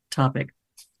general topic.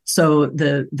 So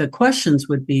the questions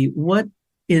would be, what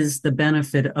is the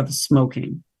benefit of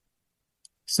smoking?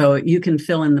 So you can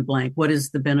fill in the blank. What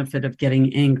is the benefit of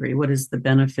getting angry? What is the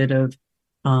benefit of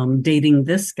dating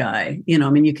this guy?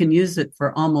 You can use it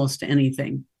for almost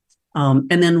anything.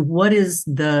 And then what is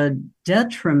the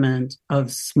detriment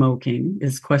of smoking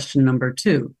is question number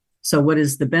 2. So what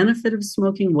is the benefit of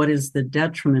smoking? What is the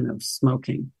detriment of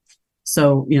smoking?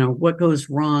 So, what goes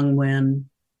wrong when,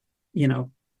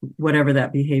 whatever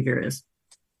that behavior is.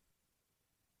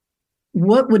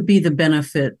 What would be the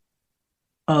benefit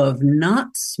of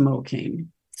not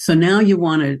smoking? So now you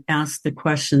want to ask the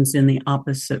questions in the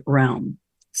opposite realm.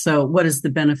 So what is the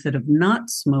benefit of not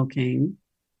smoking?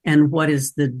 And what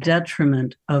is the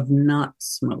detriment of not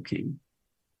smoking?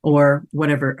 Or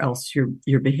whatever else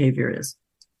your behavior is.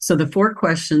 So the 4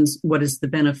 questions: what is the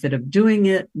benefit of doing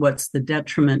it? What's the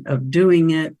detriment of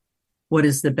doing it? What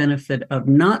is the benefit of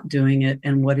not doing it?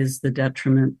 And what is the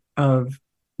detriment of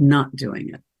not doing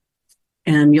it?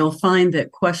 And you'll find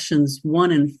that questions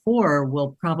 1 and 4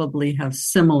 will probably have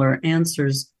similar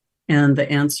answers, and the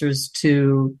answers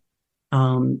to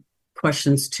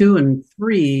questions 2 and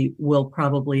 3 will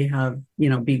probably have,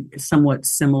 be somewhat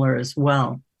similar as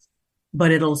well.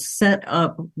 But it'll set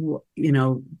up,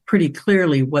 pretty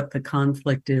clearly what the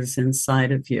conflict is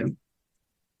inside of you.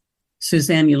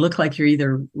 Suzanne, you look like you're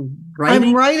either writing.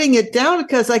 I'm writing it down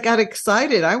because I got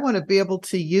excited. I want to be able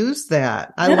to use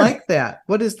that. I like that.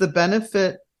 What is the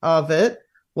benefit of it?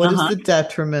 What is the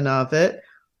detriment of it?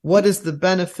 What is the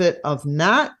benefit of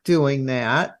not doing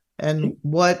that? And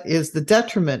what is the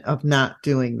detriment of not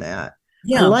doing that?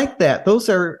 Yeah. I like that. Those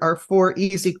are 4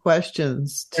 easy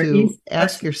questions to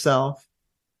ask yourself.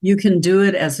 You can do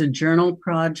it as a journal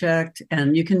project,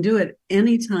 and you can do it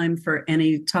anytime for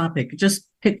any topic. Just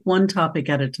pick one topic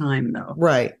at a time, though.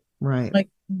 Right.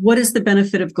 what is the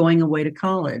benefit of going away to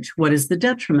college? What is the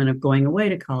detriment of going away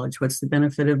to college? What's the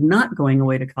benefit of not going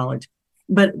away to college?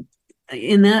 But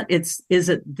in that, is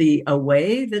it the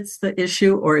away that's the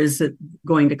issue, or is it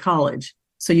going to college?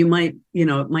 So you might,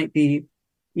 it might be,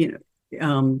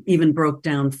 even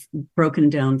broken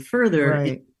down further.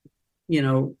 Right.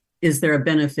 Is there a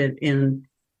benefit in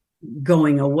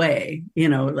going away,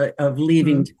 of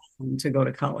leaving town to go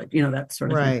to college, that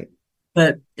sort of thing.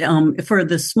 But for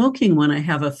the smoking one, I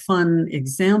have a fun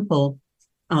example.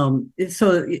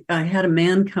 So I had a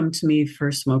man come to me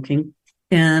for smoking,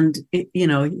 and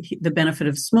the benefit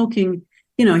of smoking,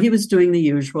 he was doing the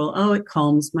usual. Oh, it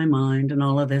calms my mind and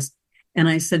all of this. And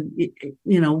I said,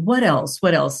 what else?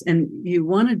 What else? And you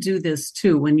want to do this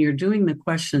too when you're doing the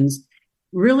questions.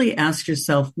 Really ask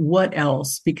yourself what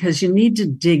else, because you need to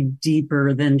dig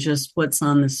deeper than just what's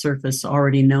on the surface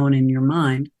already known in your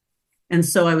mind. And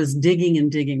so I was digging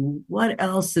and digging. What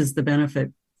else is the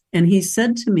benefit? And he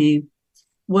said to me,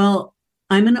 well,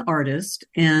 I'm an artist,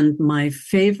 and my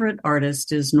favorite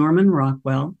artist is Norman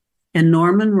Rockwell. And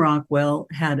Norman Rockwell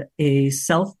had a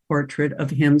self-portrait of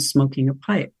him smoking a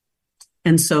pipe.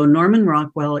 And so Norman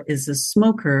Rockwell is a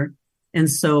smoker. And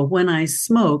so when I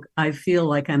smoke, I feel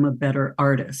like I'm a better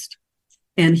artist.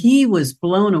 And he was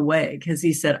blown away because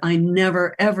he said, I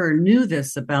never, ever knew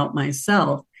this about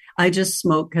myself. I just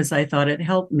smoked because I thought it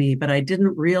helped me, but I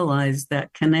didn't realize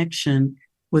that connection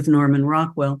with Norman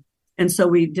Rockwell. And so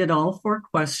we did all 4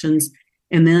 questions.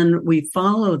 And then we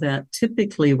follow that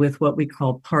typically with what we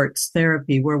call parts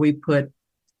therapy, where we put,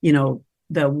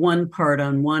 the one part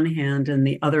on one hand and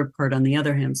the other part on the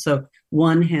other hand. So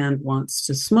one hand wants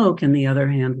to smoke and the other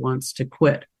hand wants to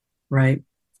quit, right?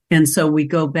 And so we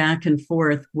go back and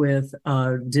forth with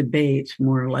debate,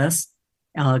 more or less,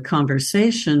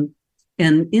 conversation.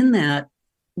 And in that,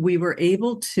 we were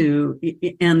able to,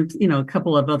 and, a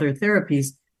couple of other therapies,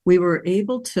 we were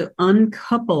able to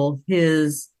uncouple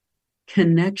his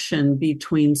connection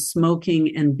between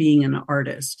smoking and being an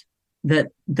artist.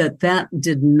 That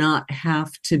did not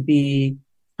have to be,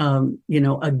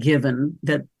 a given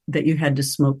that you had to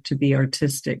smoke to be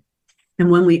artistic.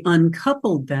 And when we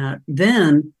uncoupled that,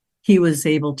 then he was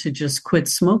able to just quit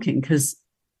smoking because,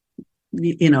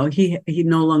 he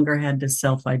no longer had to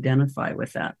self-identify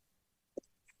with that.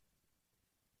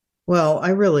 Well,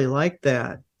 I really like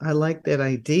that. I like that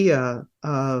idea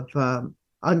of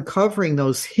uncovering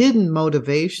those hidden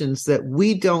motivations that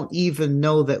we don't even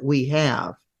know that we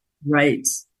have. Right.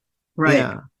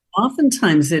 Yeah.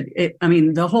 Oftentimes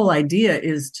the whole idea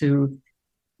is to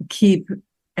keep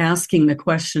asking the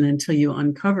question until you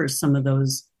uncover some of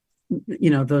those,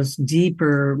 those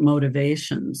deeper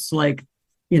motivations. Like,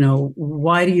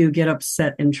 why do you get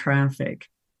upset in traffic?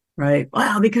 Right.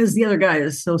 Well, because the other guy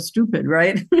is so stupid,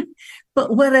 right?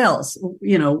 But what else?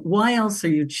 Why else are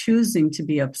you choosing to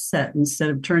be upset instead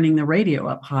of turning the radio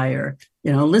up higher?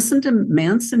 Listen to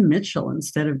Mantz and Mitchell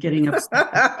instead of getting upset.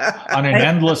 On an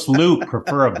endless loop,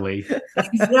 preferably.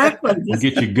 Exactly. We'll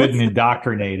get you good and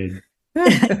indoctrinated.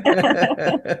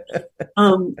 But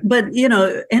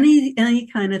any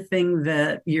kind of thing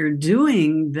that you're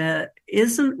doing that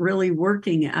isn't really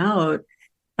working out,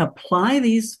 apply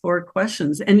these 4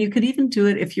 questions. And you could even do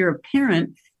it if you're a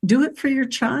parent, do it for your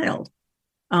child.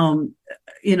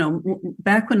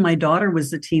 Back when my daughter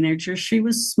was a teenager, she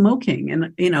was smoking,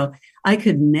 and, I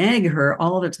could nag her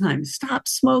all the time, stop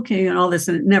smoking and all this,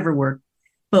 and it never worked.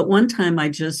 But one time I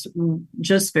just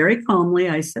very calmly,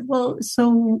 I said, well,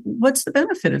 so what's the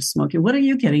benefit of smoking? What are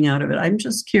you getting out of it? I'm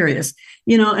just curious,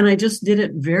 and I just did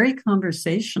it very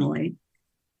conversationally.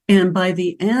 And by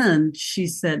the end, she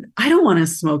said, I don't want to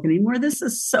smoke anymore. This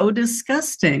is so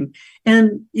disgusting.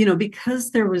 And,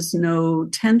 because there was no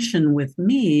tension with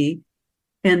me,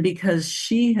 and because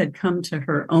she had come to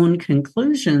her own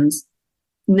conclusions,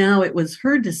 now it was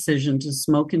her decision to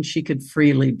smoke and she could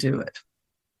freely do it.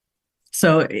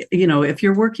 So, if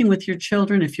you're working with your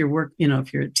children, if you're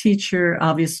a teacher,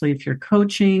 obviously, if you're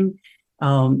coaching,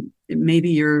 maybe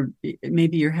you're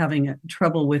having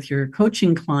trouble with your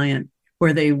coaching client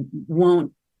where they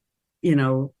won't,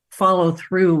 follow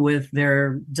through with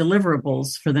their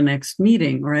deliverables for the next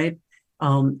meeting, right?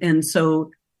 And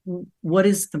so what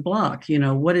is the block?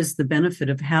 What is the benefit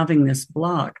of having this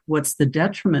block? What's the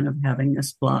detriment of having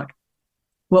this block?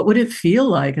 What would it feel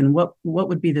like? And what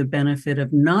would be the benefit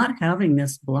of not having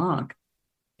this block?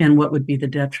 And what would be the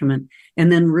detriment?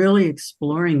 And then really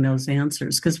exploring those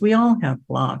answers, because we all have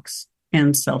blocks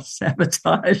and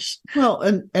self-sabotage. Well,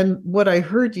 and what I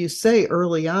heard you say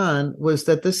early on was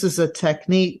that this is a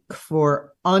technique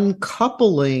for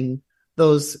uncoupling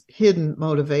those hidden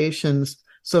motivations.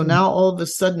 So now all of a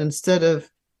sudden, instead of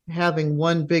having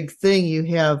one big thing, you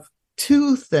have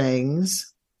two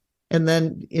things. And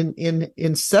then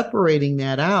in separating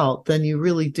that out, then you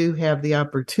really do have the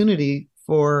opportunity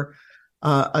for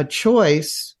a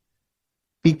choice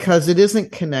because it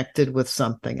isn't connected with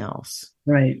something else.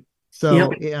 Right.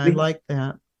 So I like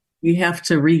that. We have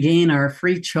to regain our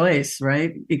free choice,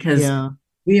 right? Because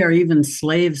we are even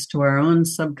slaves to our own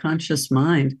subconscious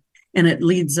mind. And it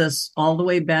leads us all the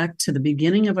way back to the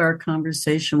beginning of our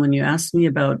conversation when you asked me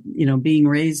about, being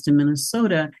raised in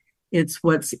Minnesota. It's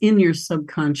what's in your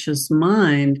subconscious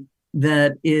mind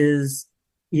that is,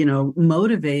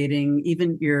 motivating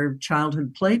even your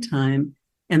childhood playtime.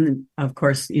 And of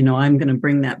course, I'm going to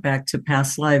bring that back to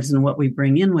past lives and what we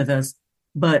bring in with us.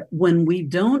 But when we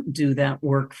don't do that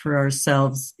work for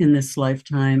ourselves in this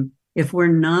lifetime, if we're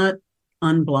not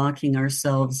unblocking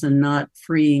ourselves and not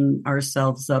freeing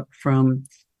ourselves up from,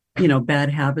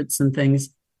 bad habits and things,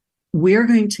 we're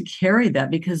going to carry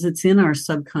that because it's in our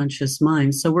subconscious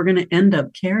mind. So we're going to end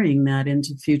up carrying that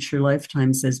into future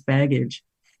lifetimes as baggage.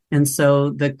 And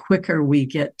so the quicker we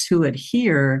get to it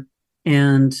here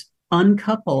and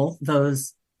uncouple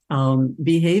those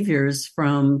behaviors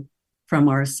from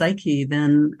our psyche,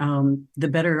 then the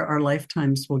better our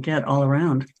lifetimes will get all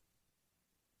around.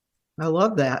 I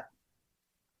love that.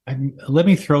 Let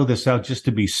me throw this out just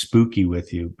to be spooky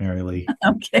with you, Mary Lee.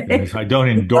 Okay. I don't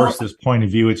endorse this point of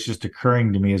view. It's just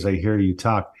occurring to me as I hear you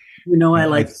talk.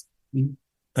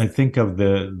 I think of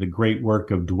the great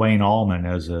work of Duane Allman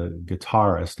as a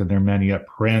guitarist, and there are many at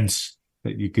Prince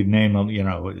that you could name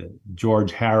them,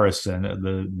 George Harrison,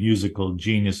 the musical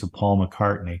genius of Paul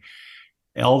McCartney.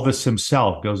 Elvis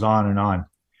himself goes on and on.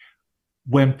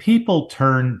 When people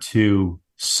turn to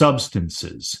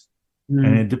substances,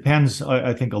 and it depends,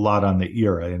 I think, a lot on the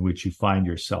era in which you find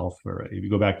yourself. Or if you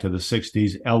go back to the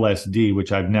 60s, LSD,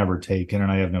 which I've never taken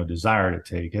and I have no desire to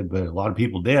take it, but a lot of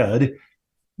people did.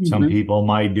 Some people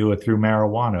might do it through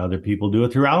marijuana. Other people do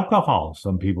it through alcohol.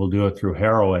 Some people do it through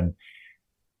heroin.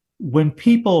 When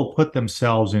people put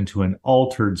themselves into an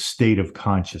altered state of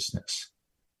consciousness,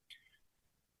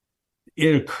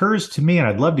 it occurs to me, and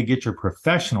I'd love to get your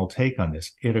professional take on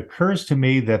this, it occurs to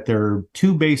me that there are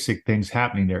two basic things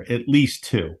happening there, at least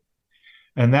two.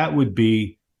 And that would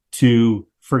be to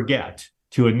forget,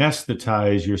 to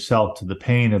anesthetize yourself to the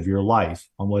pain of your life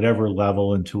on whatever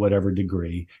level and to whatever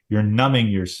degree. You're numbing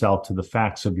yourself to the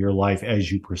facts of your life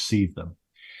as you perceive them.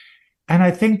 And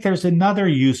I think there's another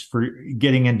use for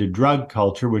getting into drug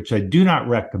culture, which I do not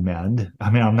recommend. I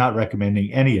mean, I'm not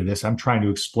recommending any of this. I'm trying to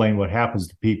explain what happens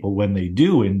to people when they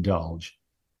do indulge.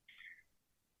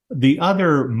 The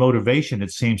other motivation,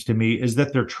 it seems to me, is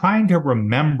that they're trying to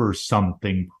remember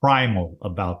something primal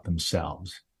about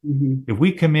themselves. If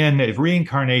we come in, if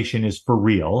reincarnation is for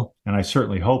real, and I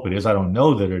certainly hope it is, I don't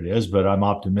know that it is, but I'm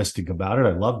optimistic about it.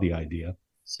 I love the idea.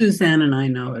 Suzanne and I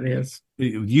know it is.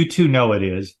 You two know it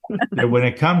is. When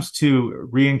it comes to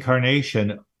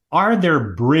reincarnation, are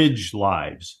there bridge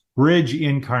lives, bridge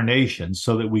incarnations,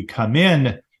 so that we come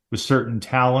in with certain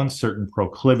talents, certain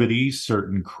proclivities,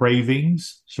 certain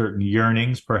cravings, certain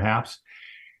yearnings, perhaps,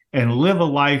 and live a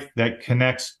life that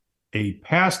connects a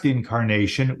past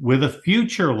incarnation with a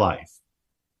future life?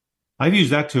 I've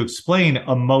used that to explain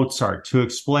a Mozart, to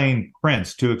explain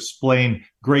Prince, to explain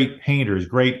great painters,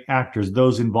 great actors,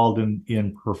 those involved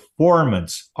in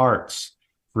performance arts,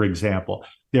 for example.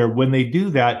 When they do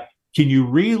that, can you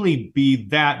really be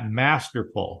that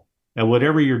masterful at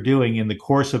whatever you're doing in the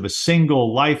course of a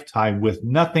single lifetime with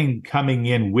nothing coming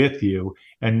in with you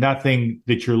and nothing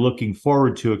that you're looking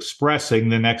forward to expressing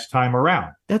the next time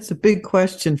around? That's a big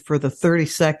question for the 30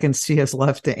 seconds she has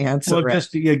left to answer. Well,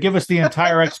 just give us the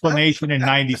entire explanation in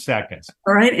 90 seconds.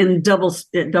 All right, in double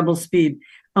speed.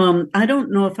 I don't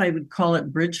know if I would call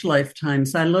it bridge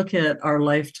lifetimes. I look at our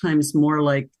lifetimes more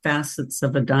like facets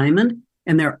of a diamond,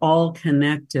 and they're all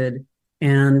connected.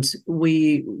 And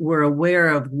we were aware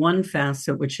of one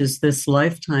facet, which is this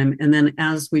lifetime. And then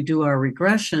as we do our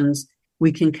regressions,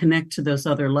 we can connect to those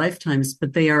other lifetimes,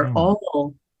 but they are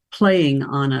all playing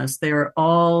on us. They are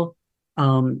all,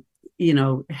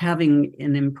 having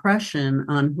an impression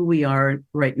on who we are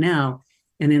right now.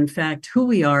 And in fact, who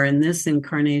we are in this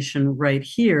incarnation right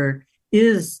here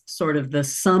is sort of the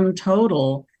sum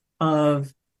total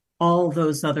of all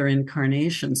those other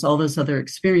incarnations, all those other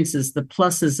experiences, the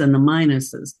pluses and the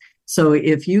minuses. So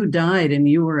if you died and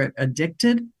you were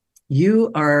addicted,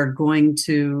 you are going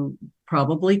to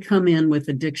probably come in with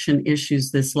addiction issues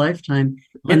this lifetime.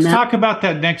 Let's talk about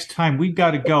that next time. We've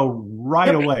got to go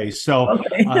right away. So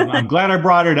I'm glad I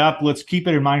brought it up. Let's keep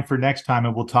it in mind for next time,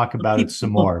 and we'll talk about it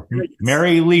some more.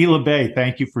 Mary Lee LaBay,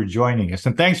 thank you for joining us.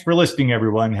 And thanks for listening,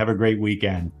 everyone. Have a great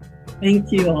weekend.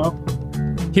 Thank you all.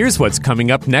 Here's what's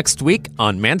coming up next week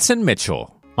on Mantz and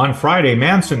Mitchell. On Friday,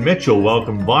 Mantz and Mitchell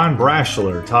welcome Von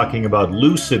Brashler talking about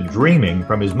lucid dreaming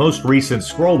from his most recent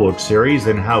scrollbook series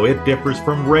and how it differs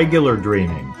from regular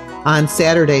dreaming. On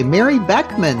Saturday, Mary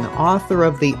Beckman, author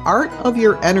of The Art of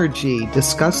Your Energy,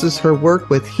 discusses her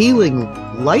work with healing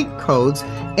light codes.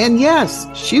 And yes,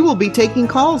 she will be taking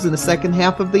calls in the second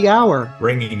half of the hour.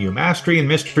 Bringing you mastery and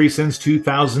mystery since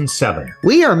 2007.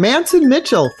 We are Mantz and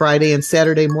Mitchell, Friday and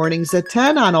Saturday mornings at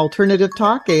 10 on Alternative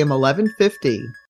Talk, AM 1150.